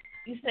 now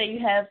you say you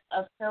have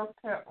a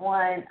filter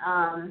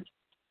on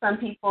some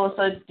people.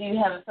 So do you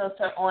have a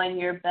filter on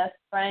your best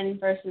friend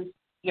versus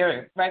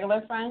your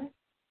regular friend?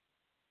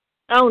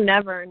 Oh,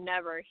 never,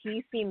 never.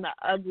 He's seen the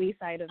ugly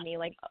side of me.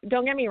 Like,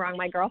 don't get me wrong,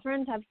 my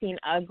girlfriends have seen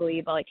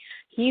ugly, but like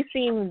he's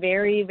seen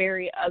very,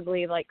 very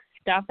ugly, like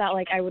stuff that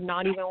like I would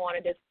not even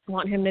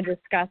want him to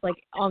discuss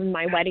like on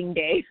my wedding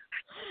day.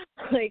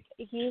 Like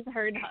he's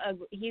heard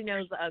ugly. He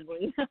knows the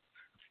ugly.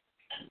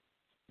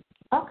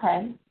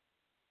 Okay.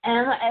 And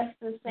I'm gonna ask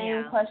the same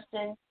Yeah.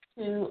 question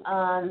to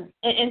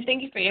and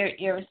thank you for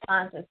your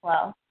response as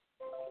well.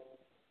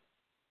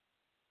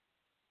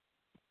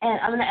 And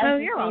I'm gonna ask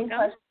the you're same welcome.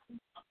 question.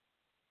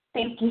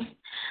 Thank you.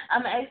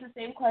 I'm gonna ask the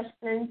same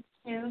question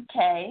to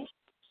Kay.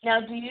 Now,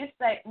 do you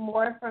expect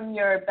more from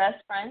your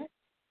best friend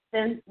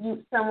than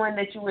someone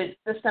that you would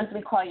just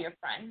simply call your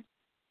friend?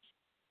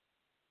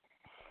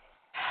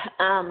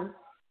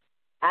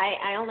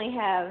 I only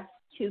have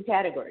two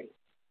categories.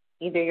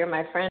 Either you're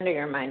my friend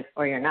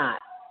or you're not.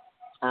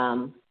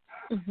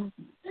 Mm-hmm.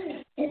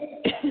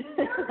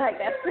 Like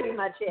that's pretty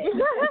much it.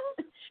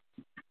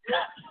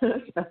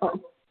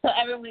 So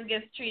everyone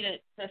gets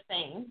treated the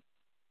same.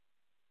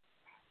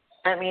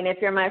 I mean, if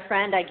you're my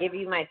friend, I give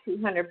you my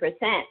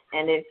 200%,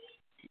 and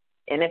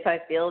if I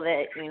feel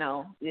that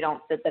you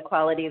don't fit the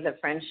qualities of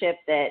friendship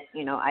that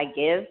I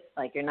give,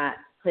 like you're not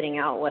putting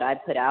out what I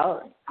put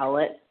out, I'll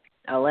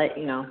let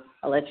you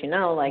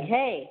know, like,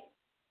 hey,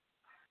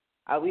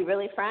 are we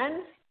really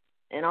friends?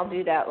 And I'll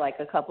do that like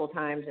a couple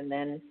times, and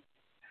then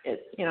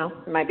it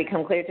might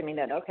become clear to me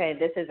that okay,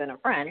 this isn't a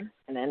friend,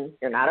 and then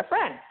you're not a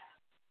friend.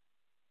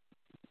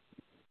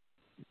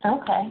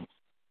 Okay.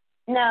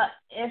 Now,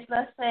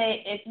 let's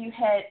say if you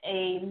had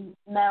a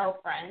male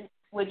friend,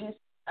 would you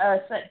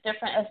set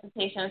different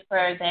expectations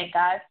for that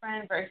guy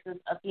friend versus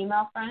a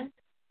female friend?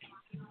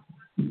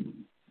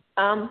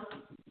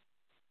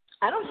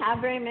 I don't have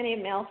very many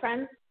male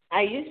friends.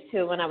 I used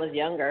to when I was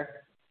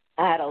younger.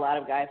 I had a lot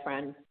of guy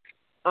friends,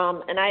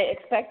 and I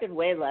expected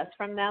way less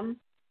from them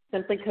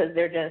simply because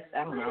they're just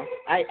I don't know.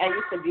 I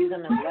used to view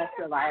them as less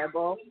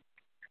reliable.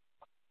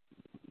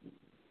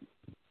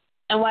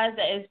 And why is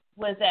that?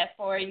 Was that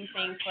for, you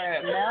think,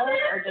 for males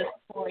or just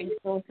for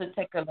those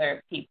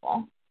particular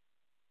people?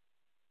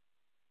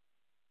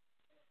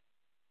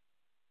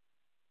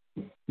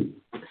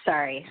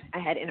 Sorry, I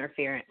had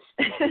interference.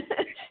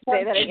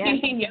 Say that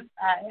again. Yes,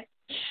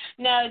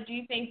 now, do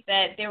you think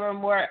that they were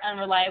more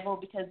unreliable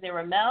because they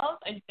were males,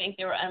 or do you think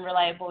they were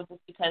unreliable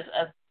just because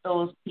of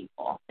those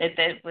people?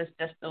 That was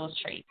just those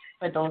traits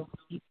for those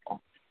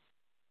people?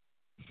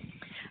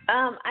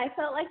 I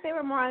felt like they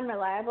were more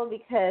unreliable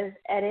because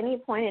at any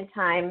point in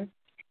time,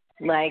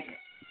 like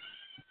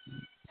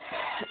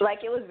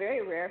it was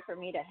very rare for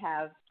me to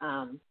have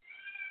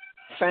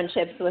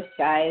friendships with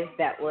guys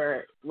that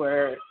were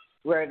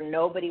where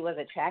nobody was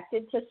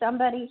attracted to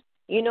somebody.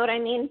 You know what I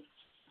mean?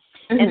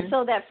 Mm-hmm. And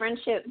so that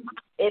friendship,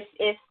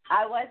 if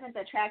I wasn't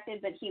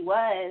attracted but he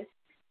was,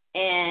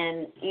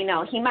 and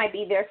he might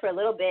be there for a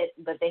little bit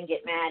but then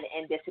get mad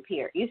and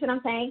disappear. You see what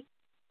I'm saying?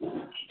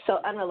 So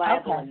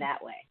unreliable in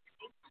that way.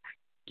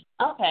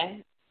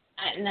 Okay,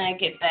 and I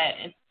get that.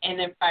 And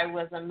if I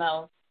was a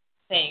male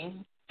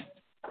thing.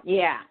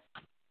 Yeah.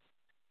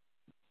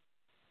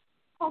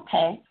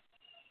 Okay.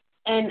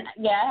 And,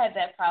 yeah, I had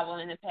that problem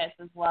in the past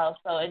as well.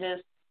 So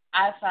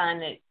I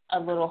find it a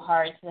little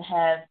hard to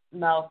have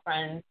male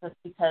friends just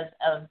because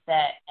of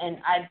that. And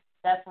I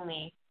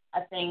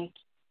think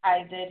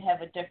I did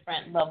have a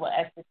different level of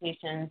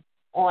expectations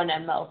on a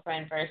male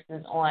friend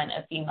versus on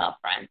a female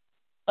friend.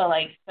 So,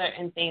 like,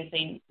 certain things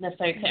they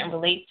necessarily couldn't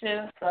relate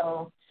to.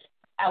 So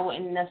I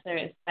wouldn't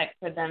necessarily expect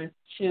for them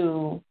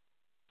to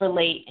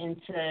relate and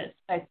to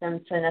expect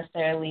them to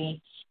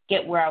necessarily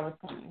get where I was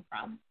coming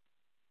from.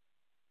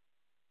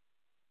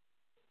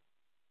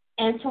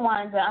 And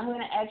Tawanda, I'm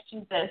going to ask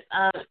you this.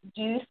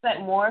 Do you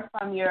expect more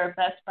from your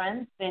best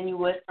friends than you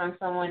would from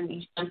someone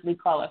you simply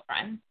call a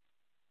friend?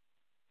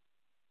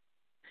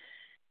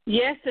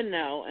 Yes and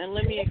no, and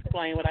let me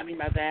explain what I mean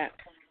by that.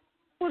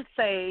 I would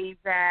say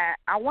that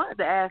I wanted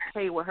to ask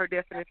Kay what her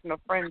definition of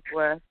friends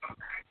was,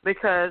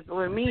 because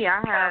with me,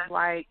 I have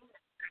like,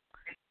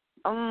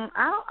 I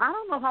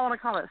don't know if I want to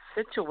call it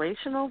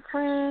situational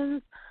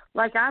friends.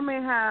 Like I may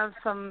have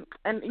some,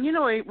 and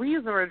we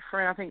use the word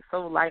friend I think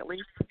so lightly.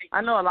 I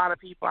know a lot of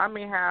people. I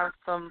may have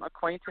some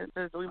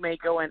acquaintances. We may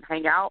go and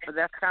hang out, but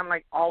that's kind of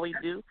like all we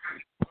do.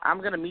 I'm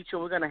gonna meet you.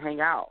 We're gonna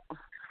hang out.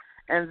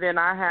 And then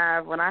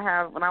when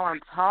I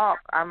want to talk,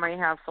 I may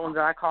have someone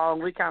that I call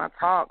and we kind of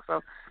talk.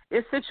 So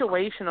it's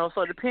situational.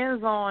 So it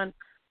depends on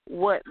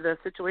what the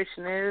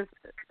situation is,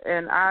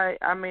 and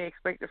I may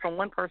expect it from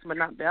one person but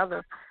not the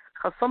other.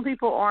 Because some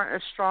people aren't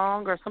as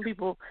strong, or some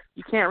people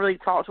you can't really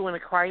talk to in a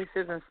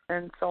crisis,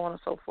 and so on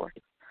and so forth.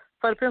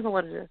 So it depends on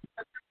what it is.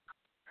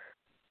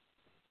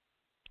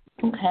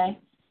 Okay.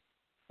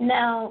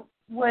 Now,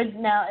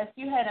 if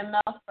you had a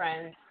male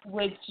friend,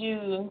 would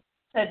you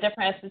set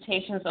different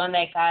expectations on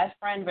that guy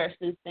friend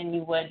versus than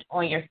you would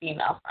on your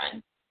female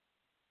friend?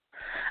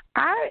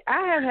 I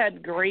have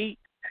had great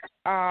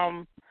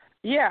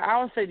yeah,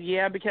 I would say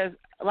yeah, because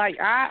like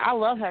I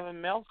love having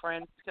male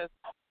friends because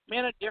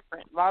men are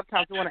different. A lot of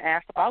times they want to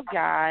ask about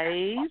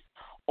guys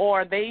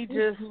or they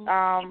just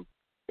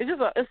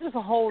it's just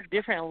a whole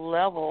different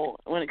level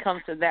when it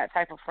comes to that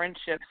type of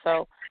friendship.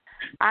 So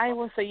I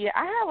will say yeah,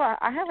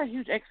 I have a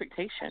huge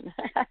expectation.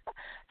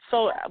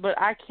 So but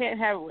I can't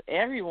have it with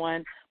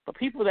everyone, but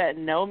people that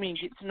know me,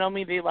 get to know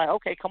me, they're like,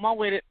 okay, come on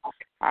with it.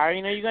 I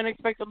already know you're gonna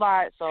expect a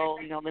lot, so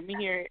let me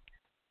hear it.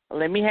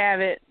 Let me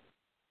have it.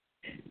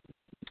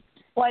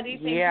 Why do you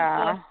think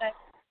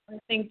people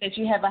think that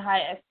you have a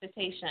high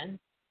expectation?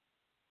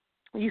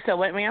 You said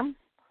what, ma'am?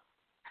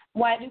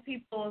 Why do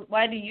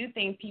you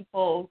think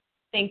people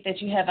think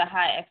that you have a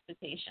high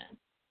expectation?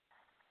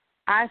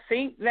 I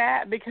think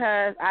that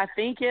because I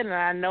think it and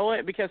I know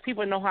it because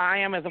people know how I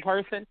am as a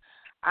person.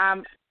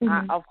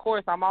 Of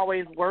course, I'm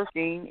always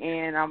working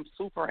and I'm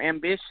super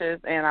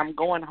ambitious and I'm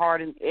going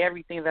hard in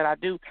everything that I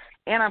do.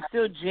 And I'm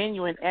still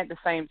genuine at the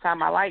same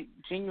time. I like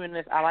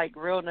genuineness. I like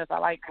realness. I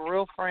like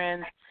real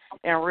friends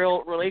and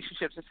real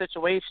relationships and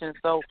situations.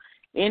 So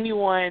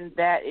anyone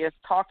that is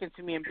talking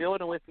to me and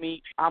building with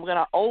me, I'm going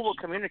to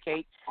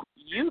over-communicate.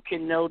 You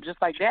can know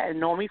just like that and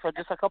know me for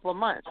just a couple of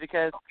months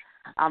because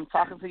I'm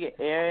talking to you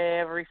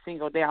every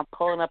single day. I'm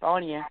pulling up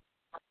on you.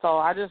 So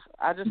I just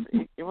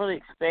really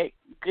expect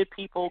good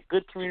people,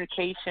 good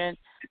communication.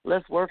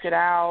 Let's work it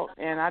out.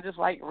 And I just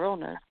like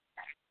realness.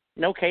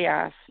 No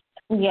chaos.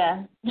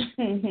 Yeah,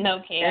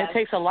 no chaos. And it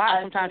takes a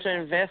lot sometimes to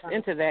invest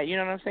into that. You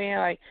know what I'm saying?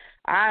 Like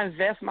I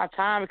invest my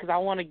time because I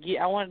want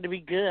it to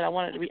be good. I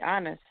want it to be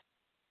honest.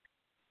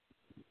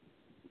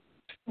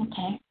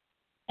 Okay.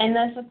 And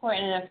that's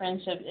important in a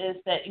friendship is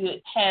that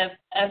you have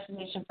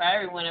expectation for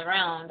everyone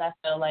around, I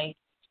feel like,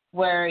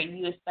 where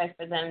you expect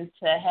for them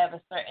to have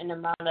a certain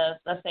amount of,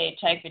 let's say,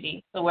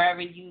 integrity. So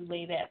wherever you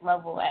lay that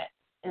level at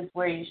is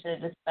where you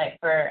should expect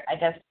for, I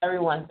guess,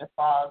 everyone to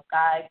fall,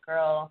 guy,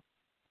 girl,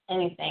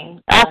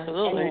 anything.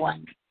 Absolutely.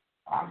 Anyone.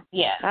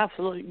 Yeah.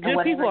 Absolutely.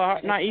 Good people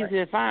are not easy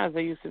to find as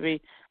they used to be.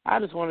 I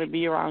just want to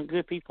be around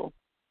good people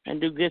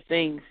and do good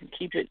things and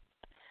keep it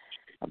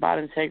about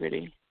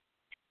integrity.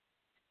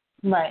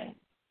 Right.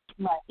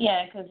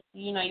 Yeah, because,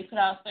 you put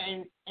out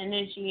certain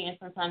energy and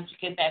sometimes you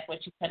get back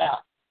what you put out.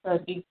 So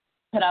if you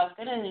put out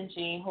good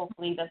energy,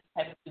 hopefully that's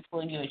the type of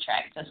people you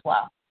attract as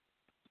well.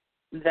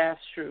 That's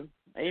true.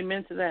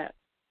 Amen to that.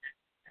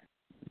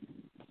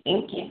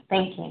 Thank you.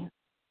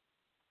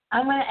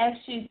 I'm going to ask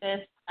you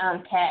this,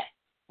 Kat.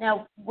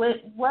 Now, what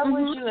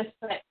would you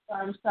expect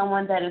from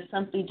someone that is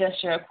simply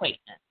just your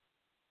acquaintance?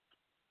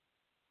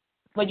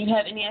 Would you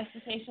have any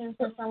expectations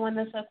for someone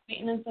that's an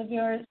acquaintance of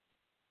yours?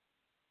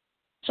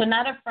 So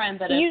not a friend,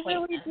 but an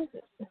acquaintance.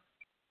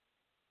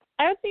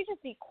 I would say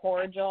just be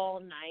cordial,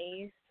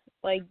 nice.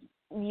 Like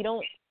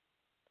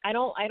I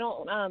don't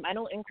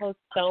enclose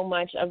so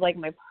much of like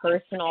my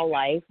personal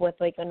life with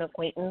like an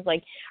acquaintance.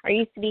 Like, are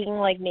you speaking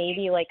like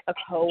maybe like a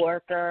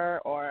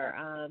coworker or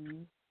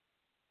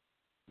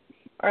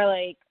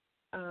like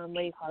what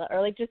do you call it?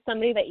 Or like just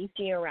somebody that you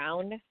see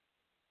around?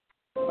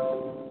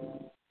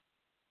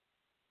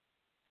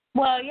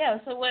 Well, yeah.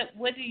 So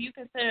what do you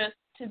consider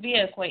to be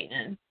an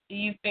acquaintance? Do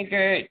you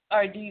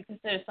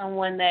consider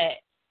someone that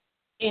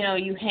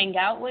you hang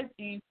out with?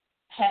 Do you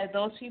have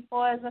those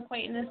people as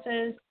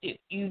acquaintances? Do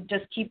you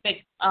just keep it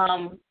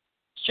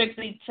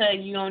strictly to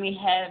you only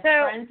have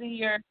friends in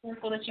your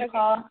circle that you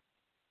call?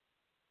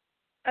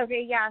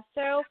 Okay, yeah.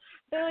 So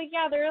there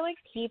are like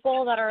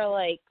people that are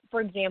like,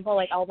 for example,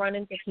 like I'll run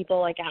into people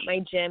like at my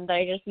gym that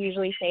I just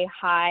usually say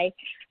hi,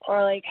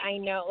 or like I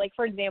know, like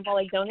for example,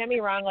 like don't get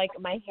me wrong, like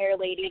my hair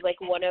lady, like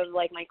one of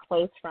like my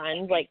close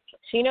friends, like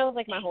she knows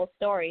like my whole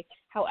story.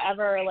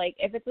 However, like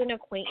if it's an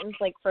acquaintance,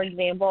 like for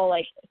example,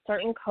 like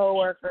certain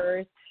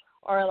coworkers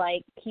or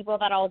like people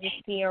that I'll just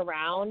see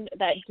around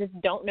that just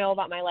don't know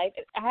about my life.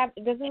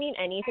 It doesn't mean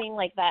anything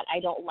like that I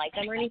don't like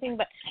them or anything,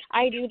 but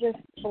I do just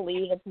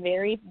believe it's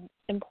very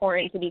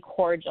important to be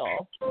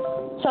cordial.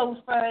 So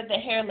for the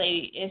hair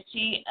lady, is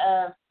she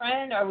a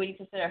friend or would you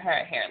consider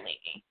her a hair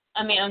lady?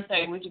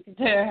 Would you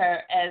consider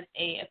her as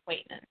a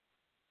acquaintance?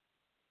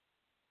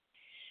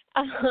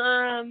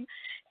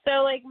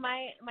 So like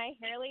my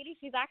hair lady,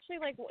 she's actually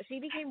like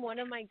she became one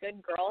of my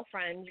good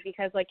girlfriends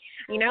because like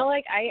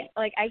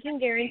I can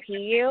guarantee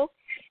you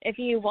if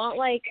you want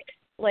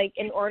like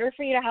in order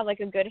for you to have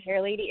like a good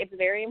hair lady, it's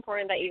very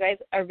important that you guys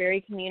are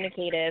very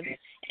communicative.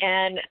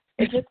 And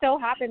it just so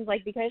happens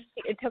like because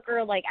it took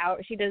her like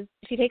she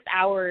takes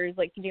hours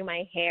like to do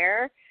my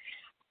hair,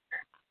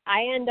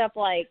 I end up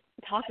like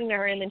talking to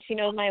her and then she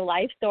knows my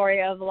life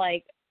story of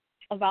like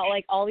about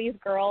like all these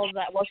girls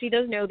she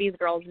does know these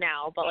girls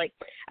now, but like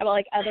about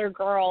like other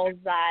girls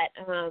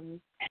that'll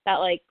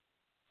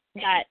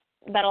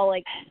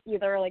like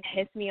either like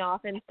piss me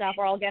off and stuff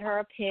or I'll get her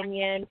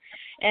opinion.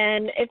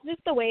 And it's just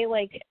the way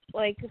like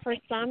for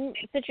some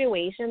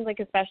situations,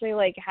 like especially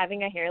like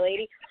having a hair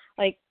lady,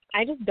 like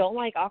I just don't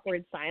like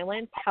awkward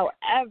silence.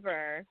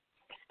 However,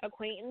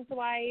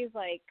 acquaintance-wise,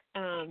 like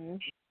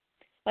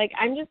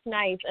I'm just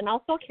nice, and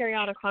I'll still carry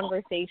on a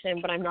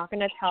conversation, but I'm not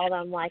gonna tell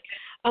them like,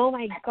 oh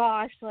my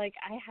gosh, like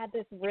I had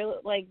this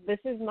real this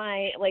is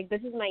my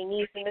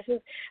niece, and this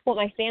is what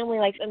my family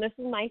likes, and this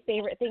is my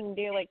favorite thing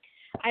to do. Like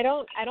I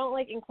don't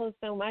like enclose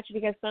so much,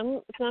 because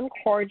some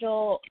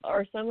cordial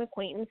or some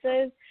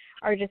acquaintances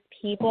are just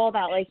people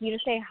that like you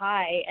just say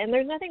hi, and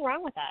there's nothing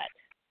wrong with that.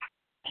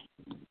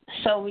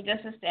 So we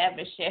just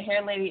established your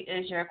hair lady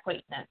is your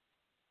acquaintance.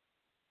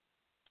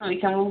 So we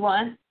can move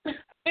on.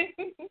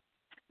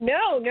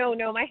 No.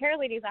 My hair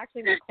lady is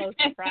actually my close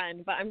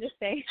friend, but I'm just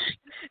saying,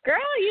 girl,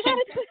 you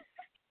gotta.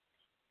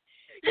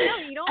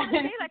 You don't want to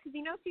say that,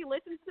 because she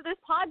listens to this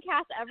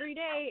podcast every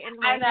day, and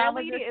my hair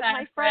lady is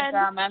my friend.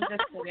 I'm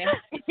just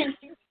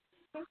kidding.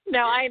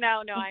 No, I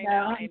know.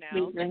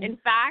 In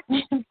fact,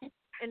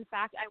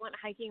 I went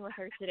hiking with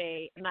her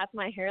today, and that's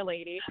my hair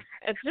lady.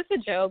 It's just a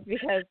joke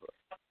because,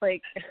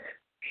 but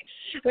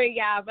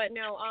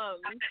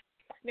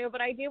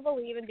I do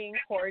believe in being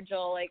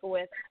cordial,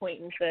 with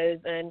acquaintances,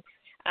 and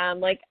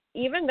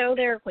even though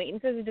they're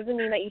acquaintances, it doesn't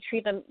mean that you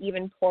treat them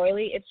even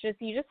poorly. It's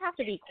just you just have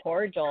to be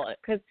cordial,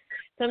 because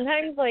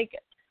sometimes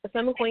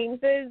some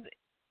acquaintances,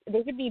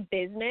 they could be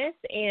business,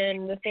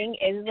 and the thing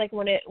is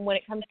when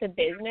it comes to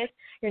business,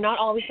 you're not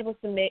always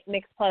supposed to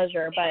mix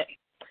pleasure. But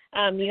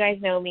you guys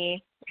know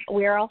me,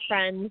 we're all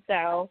friends,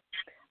 so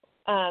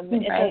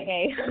it's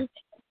okay.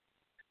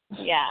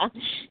 Yeah.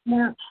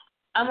 Now,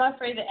 I'm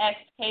afraid to ask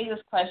Kay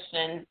this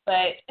question,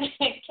 but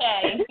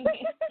Kay,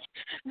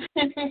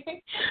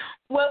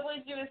 what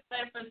would you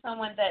expect for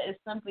someone that is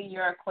simply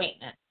your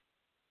acquaintance?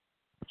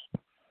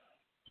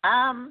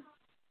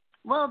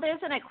 Well, there's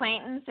an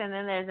acquaintance and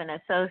then there's an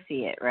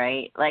associate,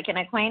 right? Like an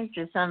acquaintance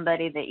is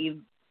somebody that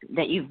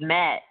you've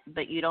met,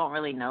 but you don't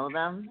really know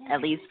them,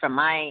 at least from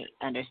my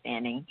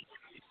understanding.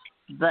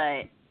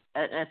 But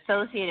an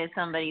associate is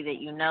somebody that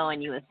you know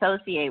and you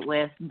associate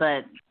with,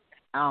 but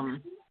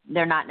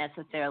they're not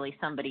necessarily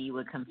somebody you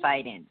would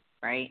confide in,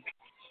 right?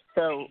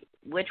 So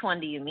which one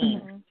do you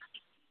mean? Mm-hmm.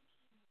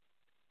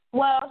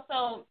 Well,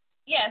 so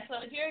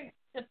if you're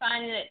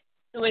defining it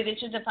the way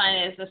that you're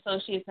defining it as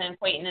associates and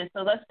acquaintances,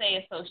 so let's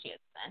say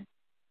associates then.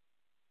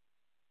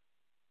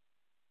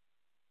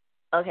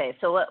 Okay,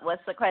 so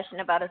what's the question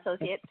about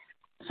associates?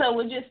 So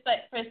would you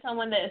expect for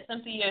someone that is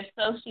simply your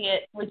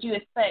associate, would you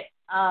expect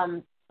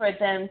for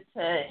them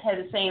to have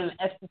the same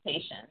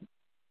expectations?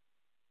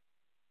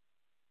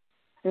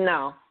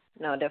 No,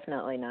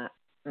 definitely not.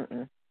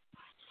 Mm-mm.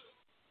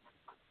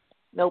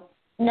 Nope.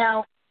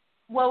 Now,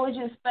 what would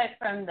you expect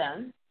from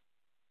them?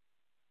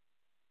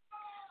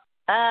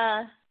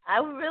 I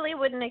really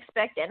wouldn't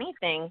expect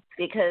anything,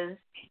 because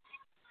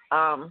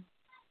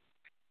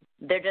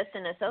they're just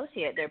an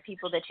associate. They're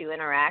people that you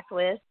interact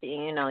with.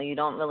 You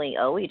don't really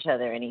owe each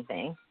other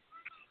anything.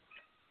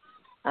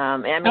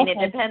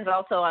 It depends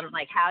also on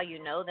how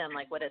you know them,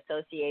 what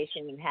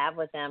association you have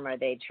with them. Are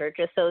they church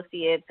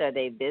associates? Are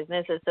they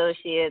business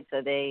associates?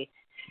 Are they,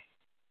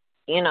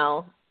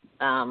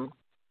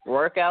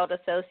 workout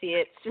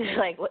associates?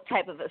 What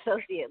type of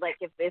associate?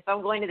 If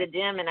I'm going to the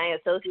gym and I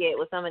associate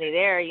with somebody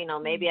there,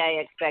 maybe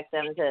I expect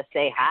them to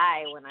say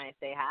hi when I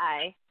say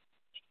hi.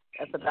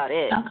 That's about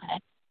it. Okay.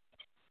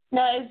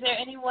 Now, is there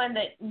anyone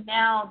that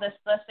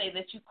let's say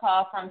that you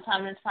call from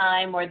time to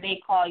time, or they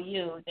call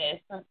you, that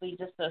is simply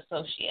just an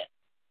associate?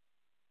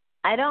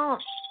 I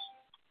don't.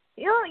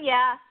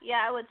 Yeah,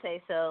 I would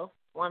say so.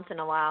 Once in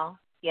a while,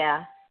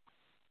 yeah.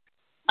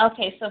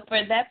 Okay, so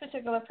for that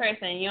particular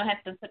person, you don't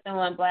have to put them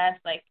on blast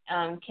like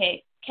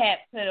Kat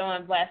put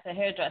on blast a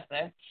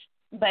hairdresser,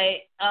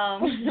 but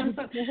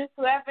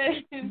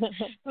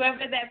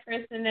whoever that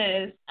person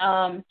is,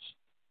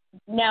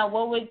 now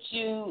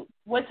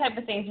what type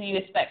of things do you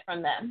expect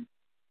from them?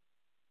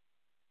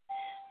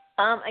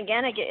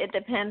 Again, it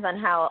depends on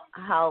how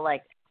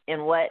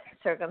in what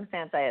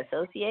circumstance I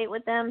associate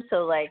with them.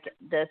 So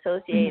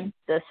the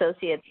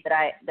associates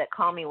that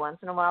call me once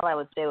in a while, I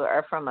would say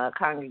are from a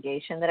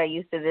congregation that I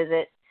used to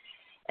visit.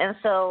 And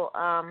so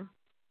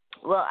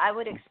I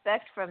would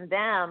expect from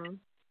them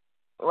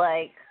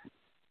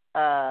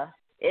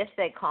if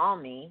they call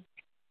me,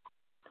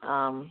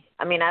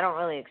 I don't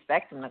really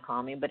expect them to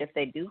call me, but if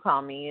they do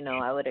call me,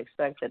 I would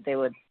expect that they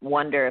would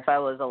wonder if I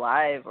was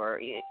alive, or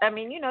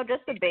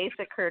just the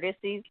basic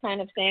courtesies kind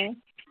of thing.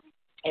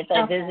 If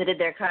I visited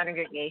their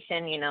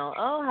congregation,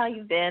 oh, how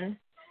you been?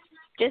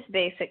 Just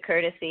basic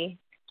courtesy.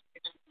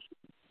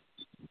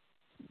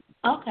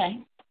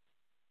 Okay.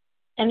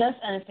 And that's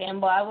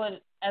understandable. I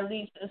would at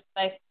least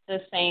expect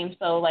the same.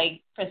 So,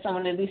 for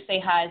someone to at least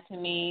say hi to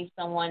me,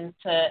 someone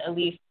to at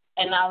least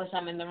acknowledge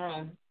I'm in the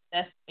room.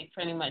 That's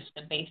pretty much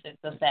the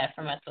basics of that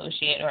from an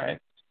associate or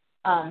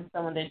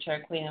someone that you're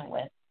acquainted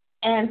with.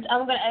 And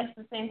I'm going to ask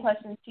the same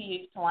question to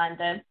you,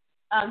 Tawanda.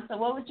 So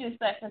what would you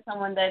expect from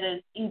someone that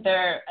is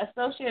either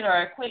associate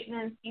or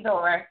acquaintance, either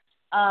or,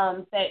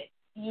 that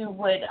you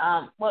would,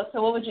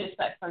 so what would you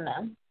expect from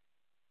them?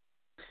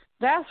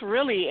 That's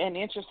really an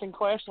interesting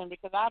question,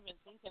 because I've been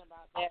thinking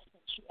about that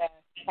since you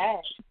asked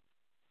Cash.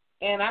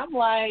 And I'm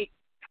like,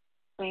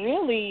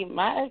 really,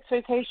 my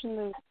expectation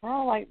is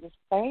kind of like the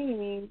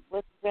same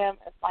with them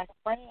as my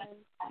friends.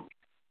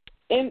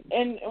 And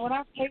when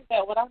I say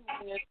that, what I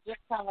mean is just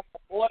kind of like the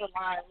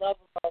borderline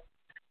level of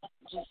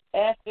just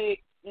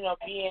ethic,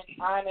 being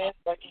honest.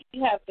 Like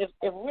if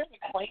we're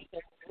acquaintances,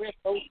 if we're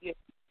associates,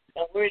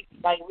 and we're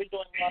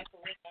doing lunch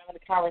and we're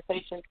having a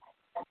conversation,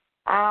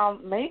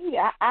 maybe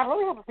I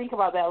really have to think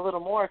about that a little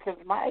more because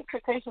my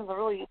expectations are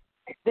really,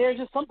 they're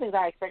just some things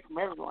I expect from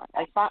everyone.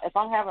 Like if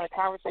I'm having a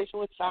conversation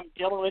with you, I'm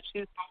dealing with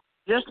you,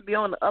 just to be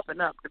on the up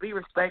and up, to be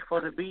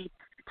respectful, to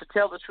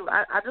tell the truth.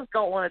 I just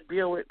don't want to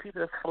deal with people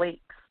that's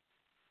flakes.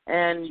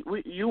 And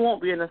you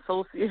won't be an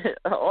associate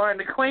or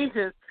an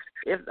acquaintance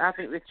if I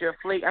think that you're a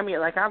flake. I mean,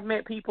 like I've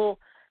met people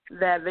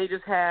that they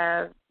just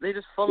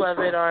full of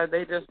it, or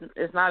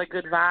it's not a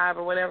good vibe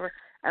or whatever,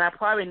 and I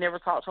probably never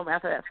talked to them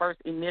after that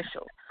first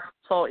initial.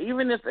 So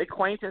even if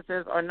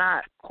acquaintances are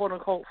not quote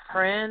unquote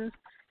friends,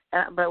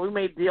 but we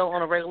may deal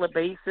on a regular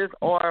basis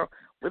or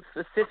with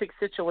specific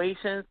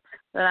situations,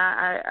 then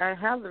I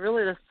have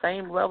really the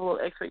same level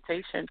of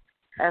expectation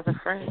as a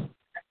friend.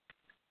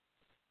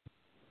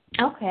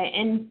 Okay,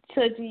 and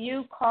so do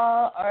you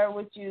call or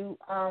would you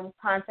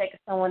contact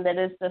someone that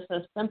is just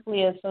a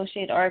simply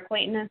associate or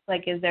acquaintance?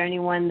 Like, is there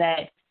anyone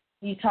that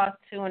you talk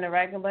to on a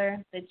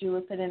regular that you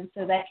would put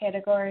into that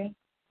category?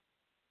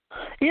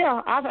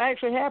 Yeah, I've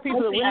actually had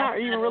people that we're not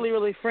even really,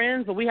 really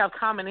friends, but we have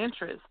common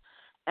interests.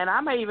 And I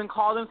may even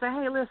call them and say,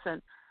 hey,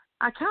 listen,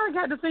 I kind of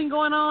got the thing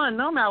going on, and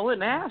normally I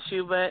wouldn't ask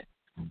you, but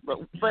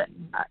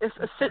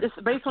it's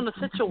based on the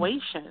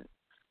situation.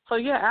 So,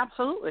 yeah,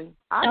 absolutely.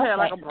 I've had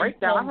like a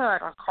breakdown. I've had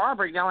like a car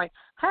breakdown. Like,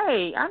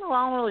 hey, I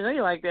don't really know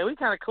you like that. We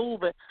kind of cool,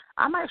 but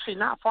I'm actually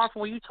not far from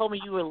where you told me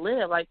you would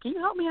live. Like, can you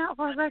help me out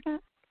for a second?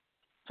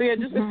 So, yeah,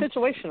 just it's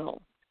situational.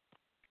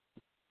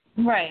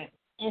 Right.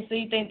 And so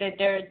you think that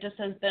they're just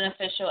as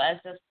beneficial as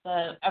just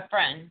a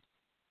friend?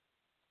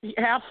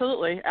 Yeah,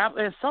 absolutely.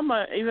 And some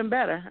are even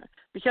better.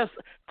 Because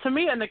to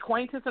me, an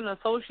acquaintance and an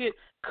associate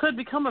could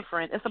become a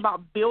friend. It's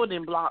about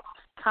building blocks,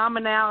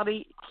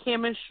 commonality,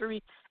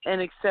 chemistry, and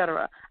et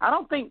cetera. I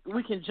don't think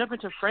we can jump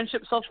into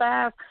friendship so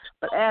fast,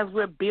 but as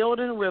we're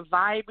building, we're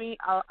vibing,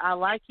 I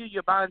like you,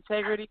 you're about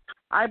integrity,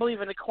 I believe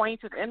an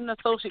acquaintance and an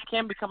associate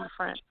can become a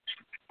friend.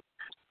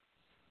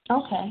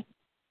 Okay.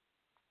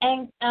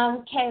 And,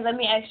 Kay, let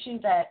me ask you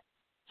that.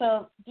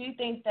 So do you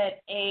think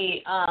that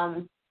a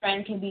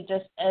friend can be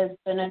just as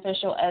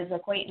beneficial as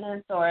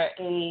acquaintance or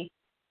a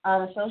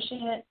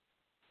associate?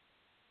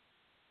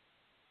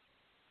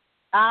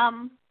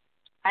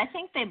 I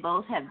think they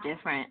both have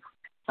different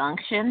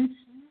functions.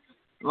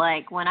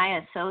 Like when I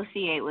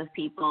associate with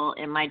people,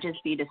 it might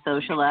just be to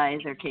socialize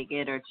or kick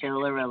it or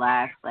chill or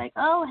relax. Like,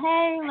 oh,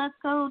 hey, let's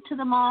go to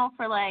the mall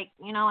for like,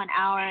 an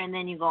hour, and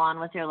then you go on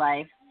with your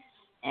life.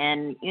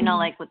 And,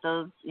 like with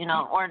those,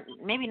 or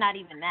maybe not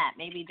even that.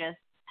 Maybe just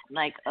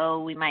like,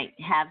 oh, we might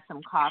have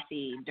some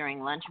coffee during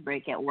lunch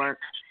break at work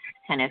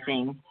kind of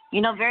thing.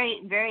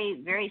 Very,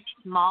 very, very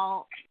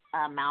small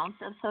amounts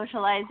of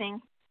socializing.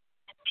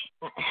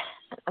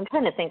 I'm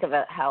trying to think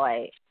about how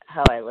I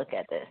look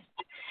at this.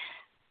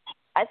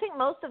 I think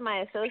most of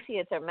my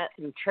associates are met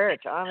through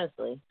church,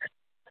 honestly.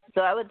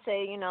 So I would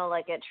say,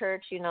 like at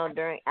church,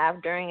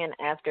 during and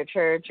after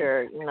church,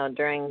 or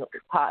during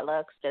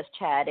potlucks, just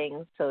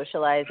chatting,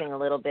 socializing a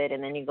little bit,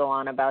 and then you go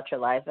on about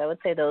your life. I would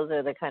say those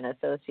are the kind of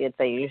associates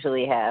I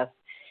usually have.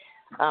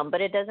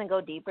 But it doesn't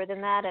go deeper than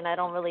that, and I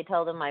don't really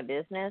tell them my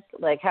business.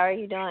 Like, how are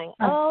you doing?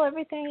 Oh,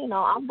 everything,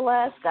 I'm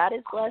blessed. God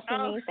is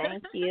blessing me.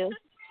 Thank you.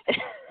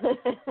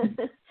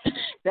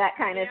 That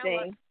kind of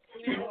thing.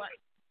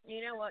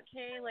 You know what,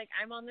 Kay? Like,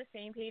 I'm on the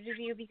same page as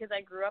you because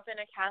I grew up in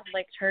a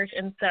Catholic church,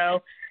 and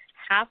so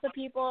half the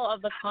people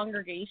of the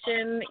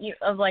congregation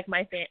of like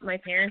my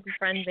parents and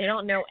friends, they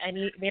don't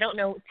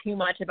know too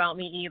much about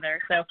me either.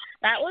 So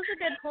that was a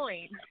good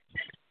point.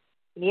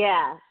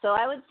 Yeah, so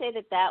I would say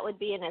that would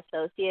be an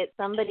associate,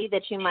 somebody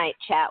that you might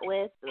chat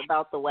with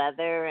about the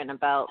weather and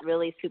about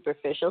really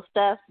superficial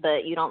stuff,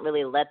 but you don't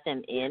really let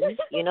them in.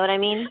 You know what I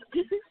mean?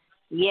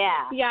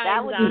 Yeah,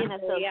 that would be an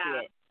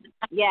associate.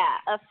 Yeah,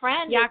 a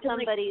friend is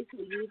somebody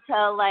who you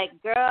tell, like,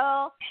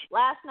 girl,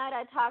 last night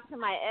I talked to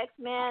my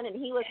ex-man and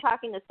he was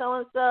talking to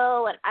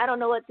so-and-so and I don't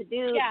know what to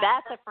do. Yeah.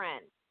 That's a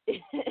friend.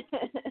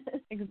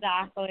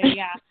 Exactly,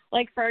 yeah.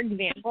 Like, for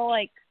example,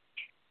 like,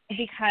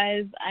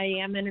 because I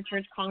am in a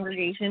church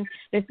congregation,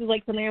 this is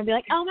like something I'll be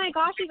like, oh my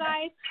gosh, you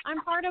guys,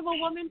 I'm part of a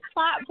women's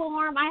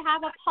platform. I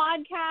have a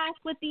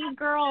podcast with these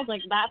girls.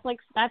 Like,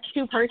 that's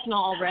too personal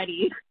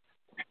already.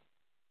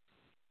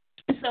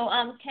 So,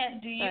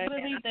 Kat, do you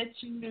believe that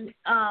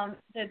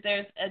that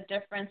there's a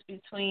difference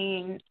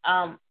between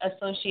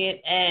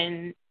associate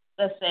and,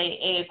 let's say,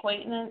 a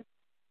acquaintance?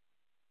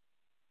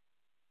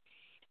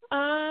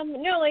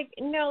 No, like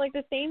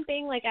the same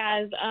thing, like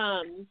as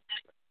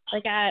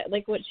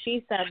like what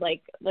she said,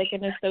 like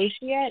an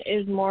associate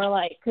is more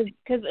like,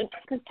 because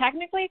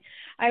technically,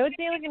 I would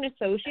say like an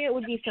associate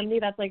would be somebody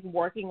that's like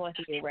working with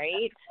you,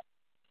 right?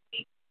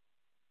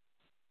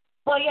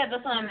 Well, yeah,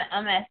 that's what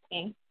I'm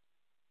asking.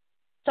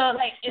 So,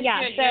 like, it's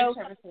your so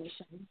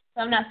interpretation.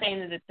 So I'm not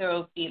saying that there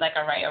will be, like,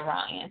 a right or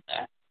wrong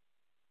answer.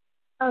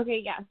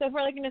 okay, yeah. So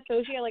for like an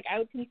associate, like I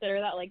would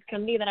consider that like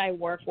somebody that I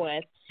work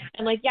with,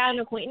 and like yeah, an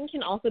acquaintance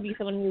can also be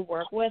someone we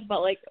work with.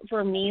 But like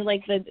for me,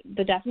 like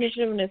the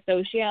definition of an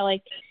associate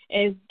like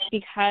is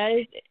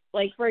because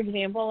like for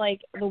example,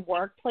 like the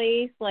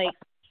workplace, like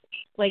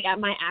at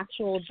my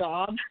actual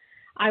job,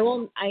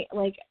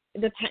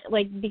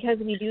 because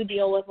we do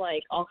deal with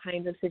like all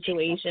kinds of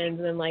situations,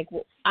 and like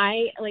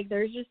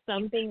there's just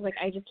some things like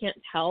I just can't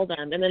tell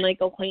them, and then like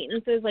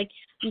acquaintances, like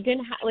you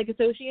can like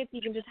associates,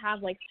 you can just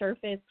have like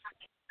surface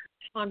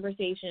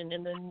conversation,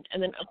 and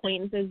then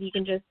acquaintances, you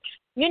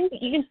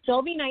can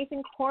still be nice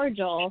and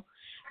cordial,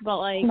 but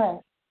like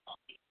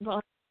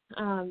but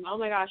oh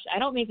my gosh, I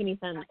don't make any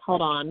sense.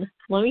 Hold on,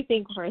 let me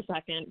think for a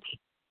second.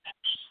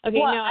 Okay,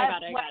 well, no, I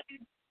got it.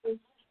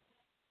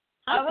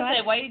 I would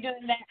say, while you're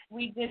doing that,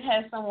 we did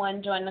have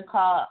someone join the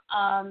call.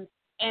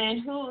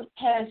 And who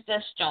has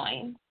just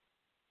joined?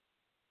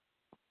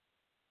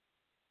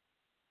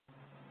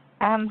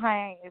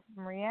 Hi, it's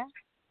Maria.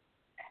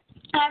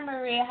 Hi,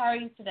 Maria. How are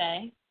you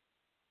today?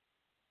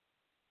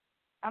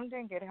 I'm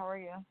doing good. How are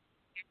you?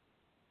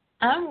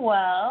 I'm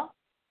well.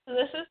 So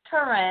this is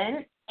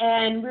Corinne,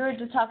 and we were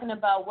just talking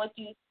about what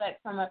do you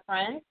expect from a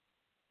friend.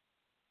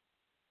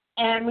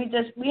 And we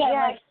have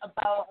like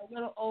about a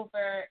little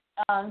over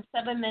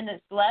 7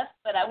 minutes left,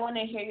 but I want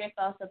to hear your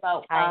thoughts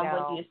about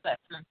what do you expect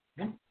from a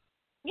friend.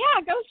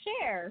 Yeah, go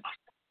share.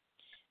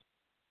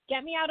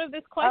 Get me out of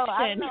this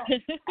question.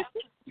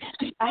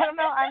 I don't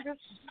know. I'm just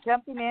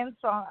jumping in,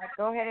 so I'll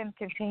go ahead and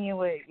continue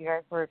what you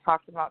guys were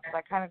talking about, because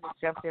I kind of just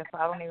jumped in, so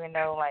I don't even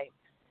know like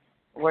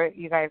where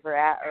you guys are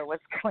at or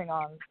what's going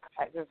on.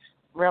 I just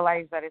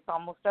realized that it's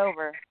almost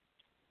over.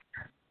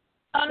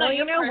 Oh, no, well,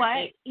 you know perfect.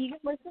 What? You can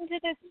listen to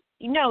this.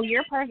 No,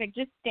 you're perfect.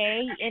 Just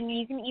stay, and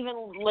you can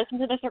even listen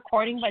to this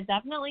recording, but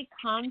definitely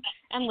come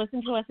and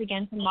listen to us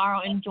again tomorrow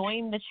and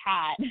join the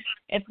chat.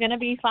 It's going to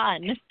be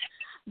fun.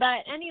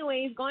 But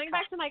anyways, going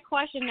back to my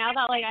question, now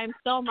that like I'm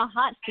still in the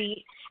hot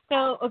seat,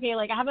 so okay,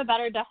 like I have a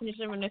better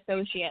definition of an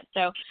associate.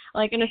 So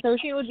like an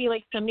associate would be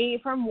like somebody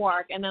from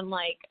work, and then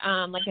like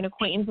an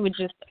acquaintance would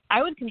just,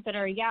 I would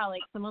consider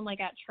like someone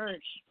like at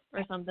church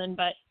or something.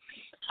 But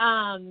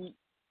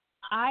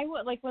I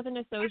would like with an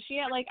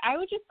associate, like I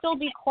would just still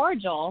be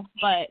cordial,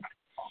 but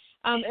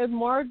it would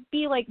more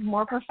be like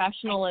more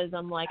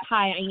professionalism. Like,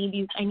 hi, I need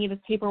this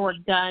paperwork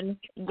done.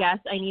 Yes,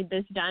 I need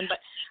this done.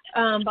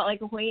 But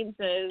like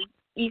acquaintances,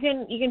 you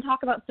can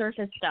talk about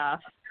surface stuff.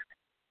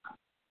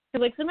 So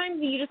like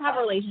sometimes you just have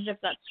relationships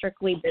that's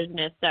strictly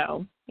business.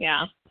 So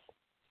yeah.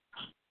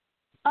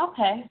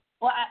 Okay.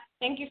 Well,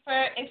 thank you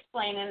for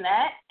explaining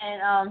that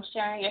and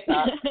sharing your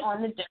thoughts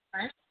on the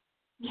difference.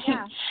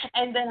 Yeah.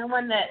 And then I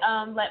want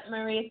to let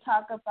Maria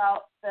talk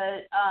about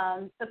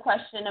the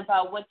question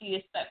about what do you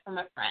expect from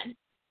a friend.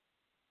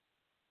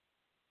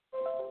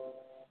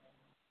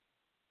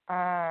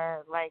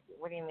 Like,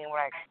 what do you mean? What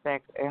I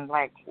expect, and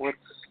like which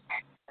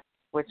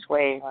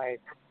way?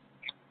 Like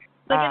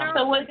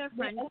so what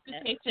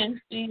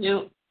expectations do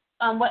you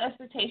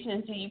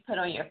put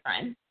on your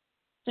friend?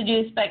 So do you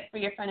expect for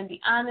your friend to be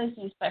honest?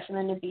 Do you expect for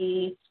them to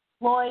be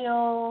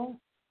loyal?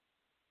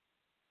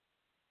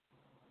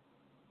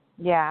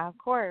 Yeah, of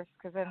course,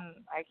 because then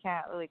I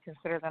can't really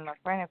consider them a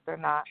friend if they're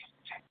not.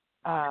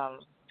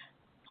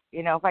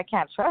 If I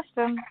can't trust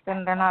them,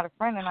 then they're not a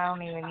friend, and I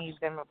don't even need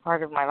them a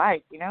part of my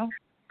life.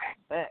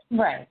 But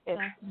right,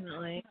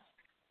 definitely.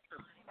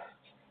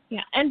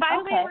 Yeah, and by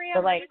the way,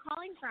 Maria, where are you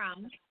calling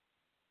from?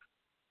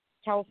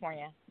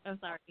 California. Oh,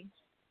 sorry.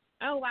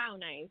 Oh, wow,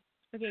 nice.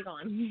 Okay, go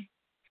on.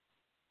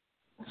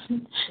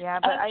 Yeah,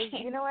 but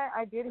you know what?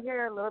 I did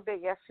hear a little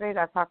bit yesterday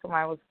that talking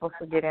I was supposed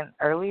to get in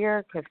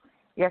earlier, because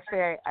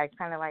yesterday I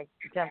kind of like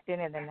jumped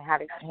in and then had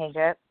to hang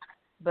up.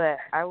 But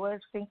I was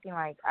thinking,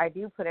 like, I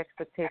do put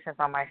expectations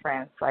on my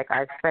friends. Like,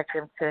 I expect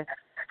them to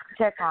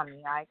check on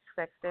me. I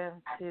expect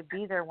them to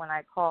be there when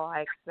I call.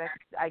 I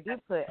do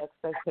put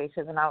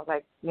expectations. And I was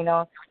like,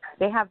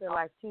 they have their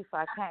life too, so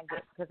I can't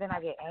because then I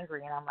get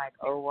angry. And I'm like,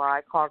 oh, well, I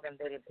called them,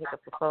 they didn't pick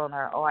up the phone.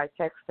 Or, oh, I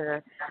texted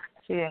her,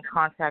 she didn't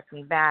contact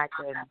me back.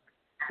 And,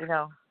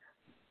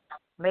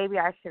 maybe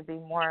I should be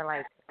more,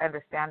 like,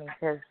 understanding,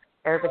 because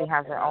everybody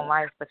has their own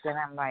life. But then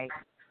I'm like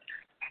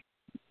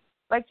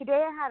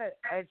today I had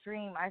a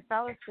dream. I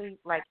fell asleep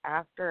like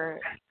after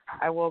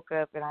I woke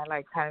up, and I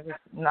like kind of just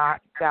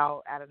knocked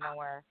out of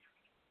nowhere,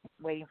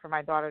 waiting for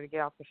my daughter to get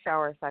off the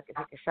shower so I could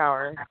take a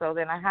shower. So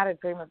then I had a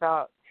dream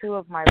about two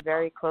of my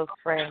very close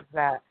friends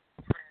that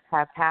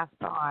have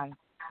passed on,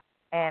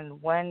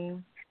 and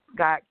one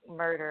got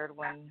murdered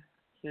when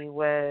he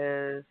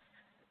was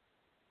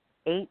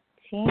 18,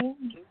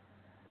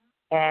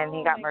 and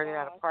he got murdered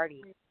at a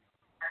party,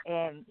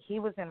 and he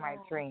was in my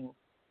dream.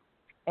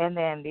 And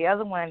then the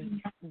other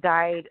one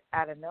died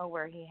out of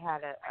nowhere. He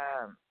had an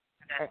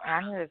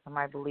aneurysm,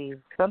 I believe.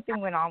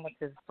 Something went on with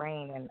his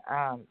brain,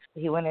 and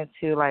he went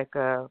into like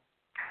a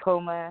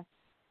coma,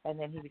 and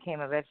then he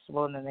became a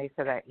vegetable. And then they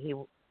said that they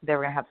were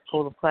gonna have to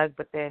pull the plug.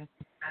 But then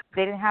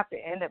they didn't have to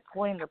end up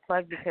pulling the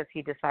plug because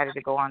he decided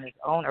to go on his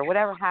own or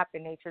whatever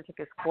happened. Nature took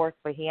its course,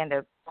 but he ended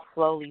up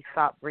slowly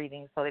stopped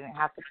breathing, so they didn't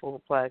have to pull the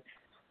plug.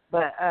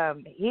 But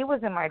he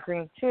was in my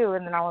dream too,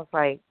 and then I was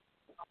like,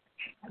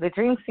 the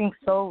dream seemed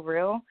so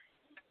real.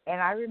 And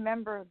I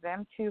remember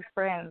them two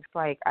friends,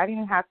 like, I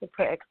didn't have to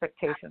put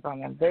expectations on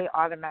them. They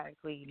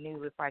automatically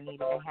knew if I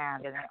needed a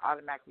hand, and they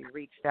automatically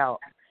reached out.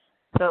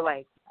 So,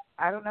 like,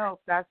 I don't know if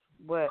that's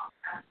what,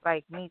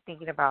 like, me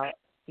thinking about,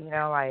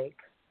 like,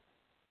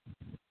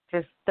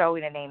 just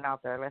throwing a name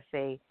out there. Let's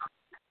say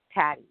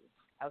Patty.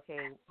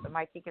 Okay, am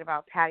I thinking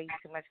about Patty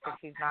too much because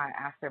she's not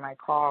answering my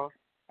calls?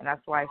 And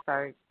that's why I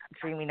started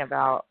dreaming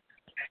about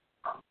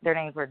their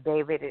names were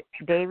David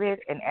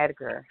and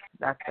Edgar.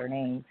 That's their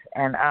names.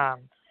 And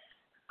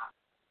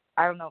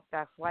I don't know if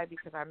that's why,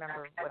 because I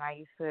remember when I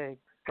used to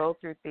go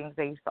through things,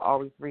 they used to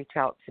always reach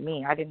out to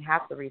me. I didn't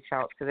have to reach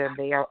out to them.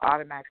 They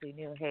automatically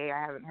knew, hey, I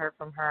haven't heard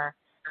from her.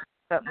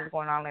 Something's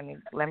going on.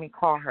 Let me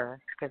call her.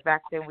 Because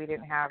back then we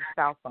didn't have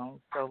cell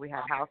phones, so we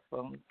had house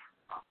phones.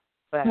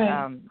 But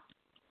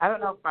I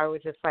don't know if I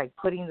was just, like,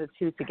 putting the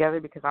two together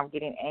because I'm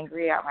getting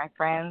angry at my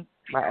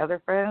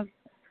other friends,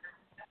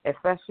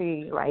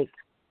 especially, like,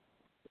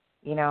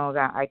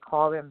 that I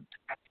call them.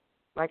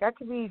 Like, I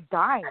could be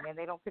dying and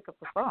they don't pick up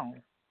the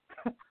phone.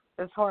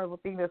 It's a horrible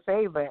thing to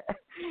say, but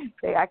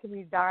I could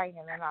be dying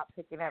and they're not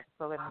picking up.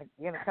 So then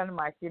you're going to come to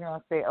my funeral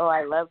and say, oh,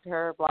 I loved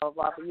her, blah, blah,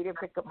 blah, but you didn't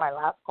pick up my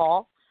last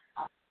call.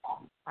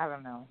 I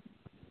don't know.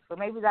 So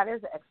maybe that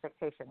is an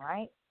expectation,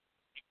 right?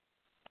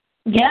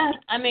 Yeah,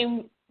 I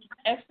mean,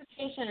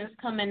 expectations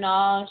come in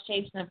all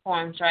shapes and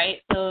forms, right?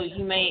 So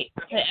you may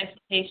put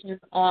expectations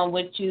on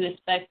what you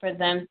expect for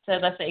them to,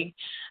 let's say,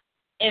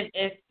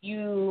 if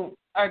you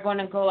are going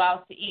to go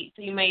out to eat,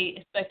 so you may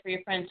expect for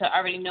your friend to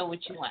already know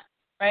what you want,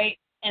 right?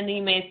 And then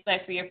you may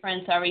expect for your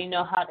friend to already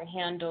know how to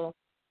handle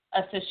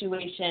a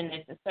situation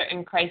if a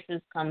certain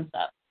crisis comes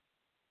up.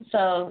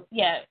 So,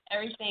 yeah,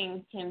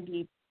 everything can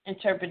be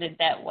interpreted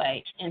that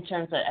way in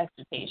terms of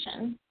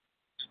expectation.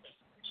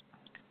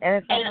 And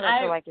it's something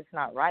I feel like it's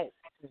not right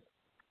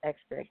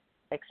to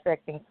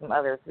expecting from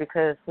others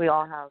because we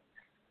all have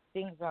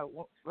things that,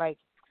 like,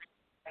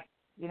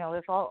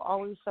 there's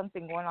always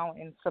something going on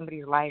in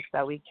somebody's life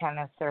that we can't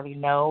necessarily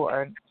know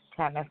or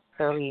can't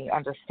necessarily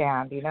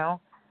understand,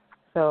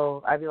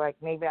 So I'd be like,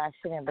 maybe I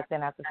shouldn't, but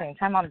then at the same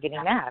time I'm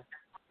getting mad.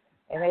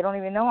 And they don't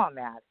even know I'm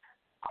mad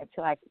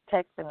until I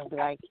text them and be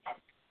like,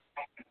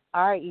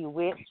 all right, you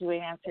witch, you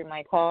ain't answering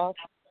my calls.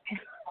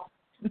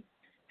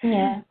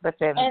 Yeah. But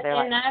then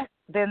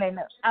then they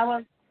know.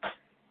 I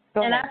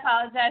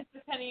apologize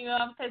for cutting you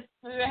off because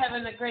we were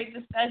having a great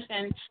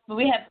discussion, but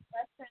we have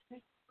less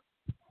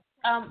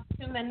than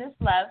 2 minutes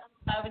left.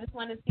 I just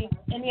want to see if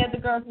any of the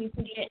girls need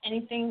to get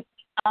anything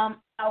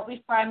out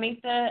before I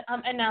make the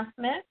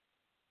announcement.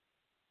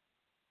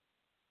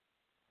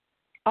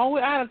 Oh,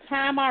 we're out of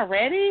time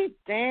already?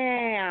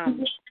 Damn.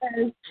 Yes.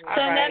 So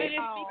now that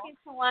you're speaking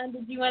to one,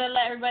 did you want to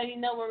let everybody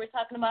know what we're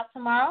talking about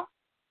tomorrow?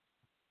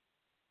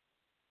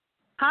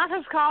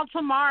 Conference call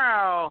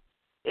tomorrow.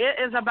 It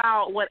is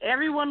about what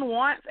everyone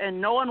wants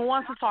and no one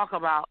wants to talk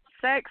about: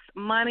 sex,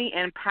 money,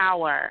 and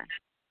power.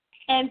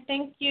 And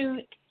thank you,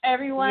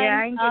 everyone. Yeah,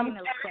 I ain't getting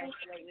no sex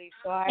lately,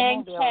 so I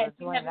won't be able to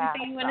do you have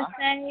anything you want to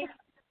say?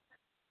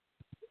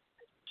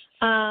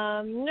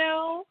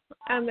 No.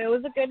 It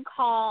was a good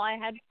call. I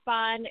had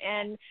fun,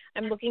 and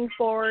I'm looking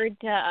forward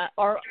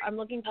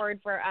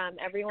for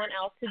everyone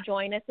else to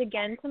join us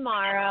again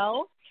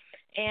tomorrow.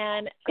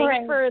 And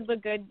thanks for the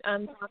good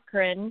talk,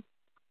 Corinne.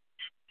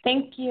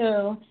 Thank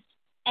you.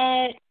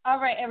 And all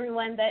right,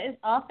 everyone, that is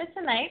all for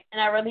tonight,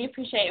 and I really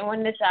appreciate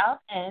everyone that's out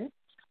and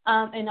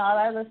all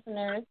our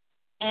listeners.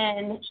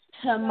 And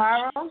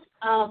tomorrow,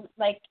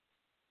 like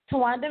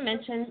Tawanda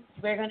mentioned,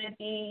 we're going to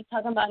be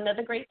talking about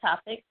another great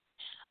topic.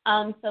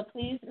 So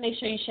please make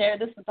sure you share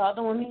this with all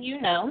the women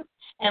you know,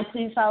 and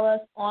please follow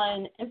us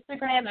on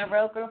Instagram at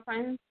Real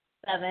Girlfriends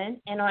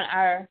 7 and on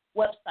our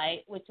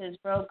website, which is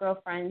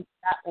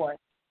realgirlfriends.org.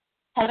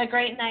 Have a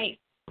great night.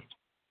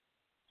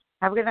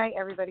 Have a good night,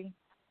 everybody.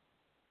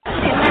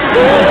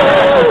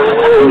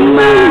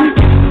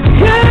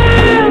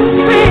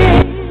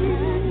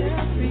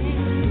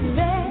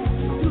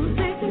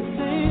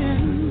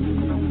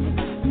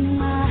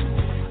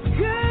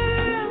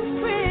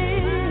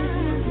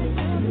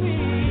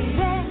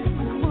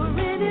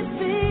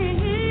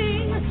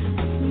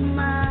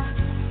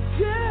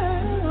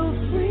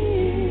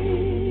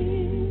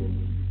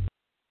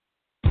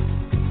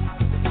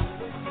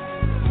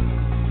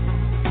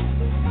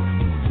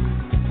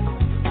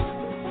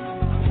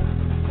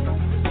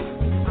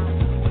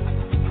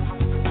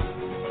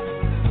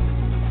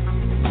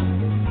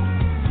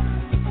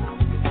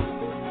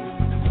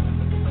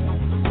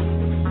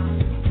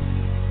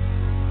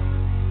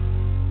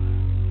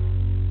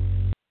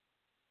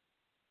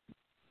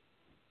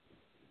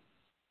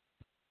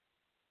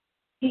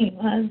 He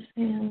was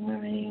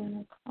already on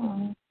the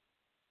call.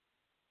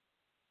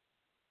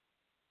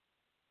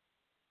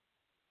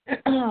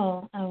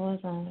 Oh, I was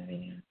on the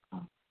video.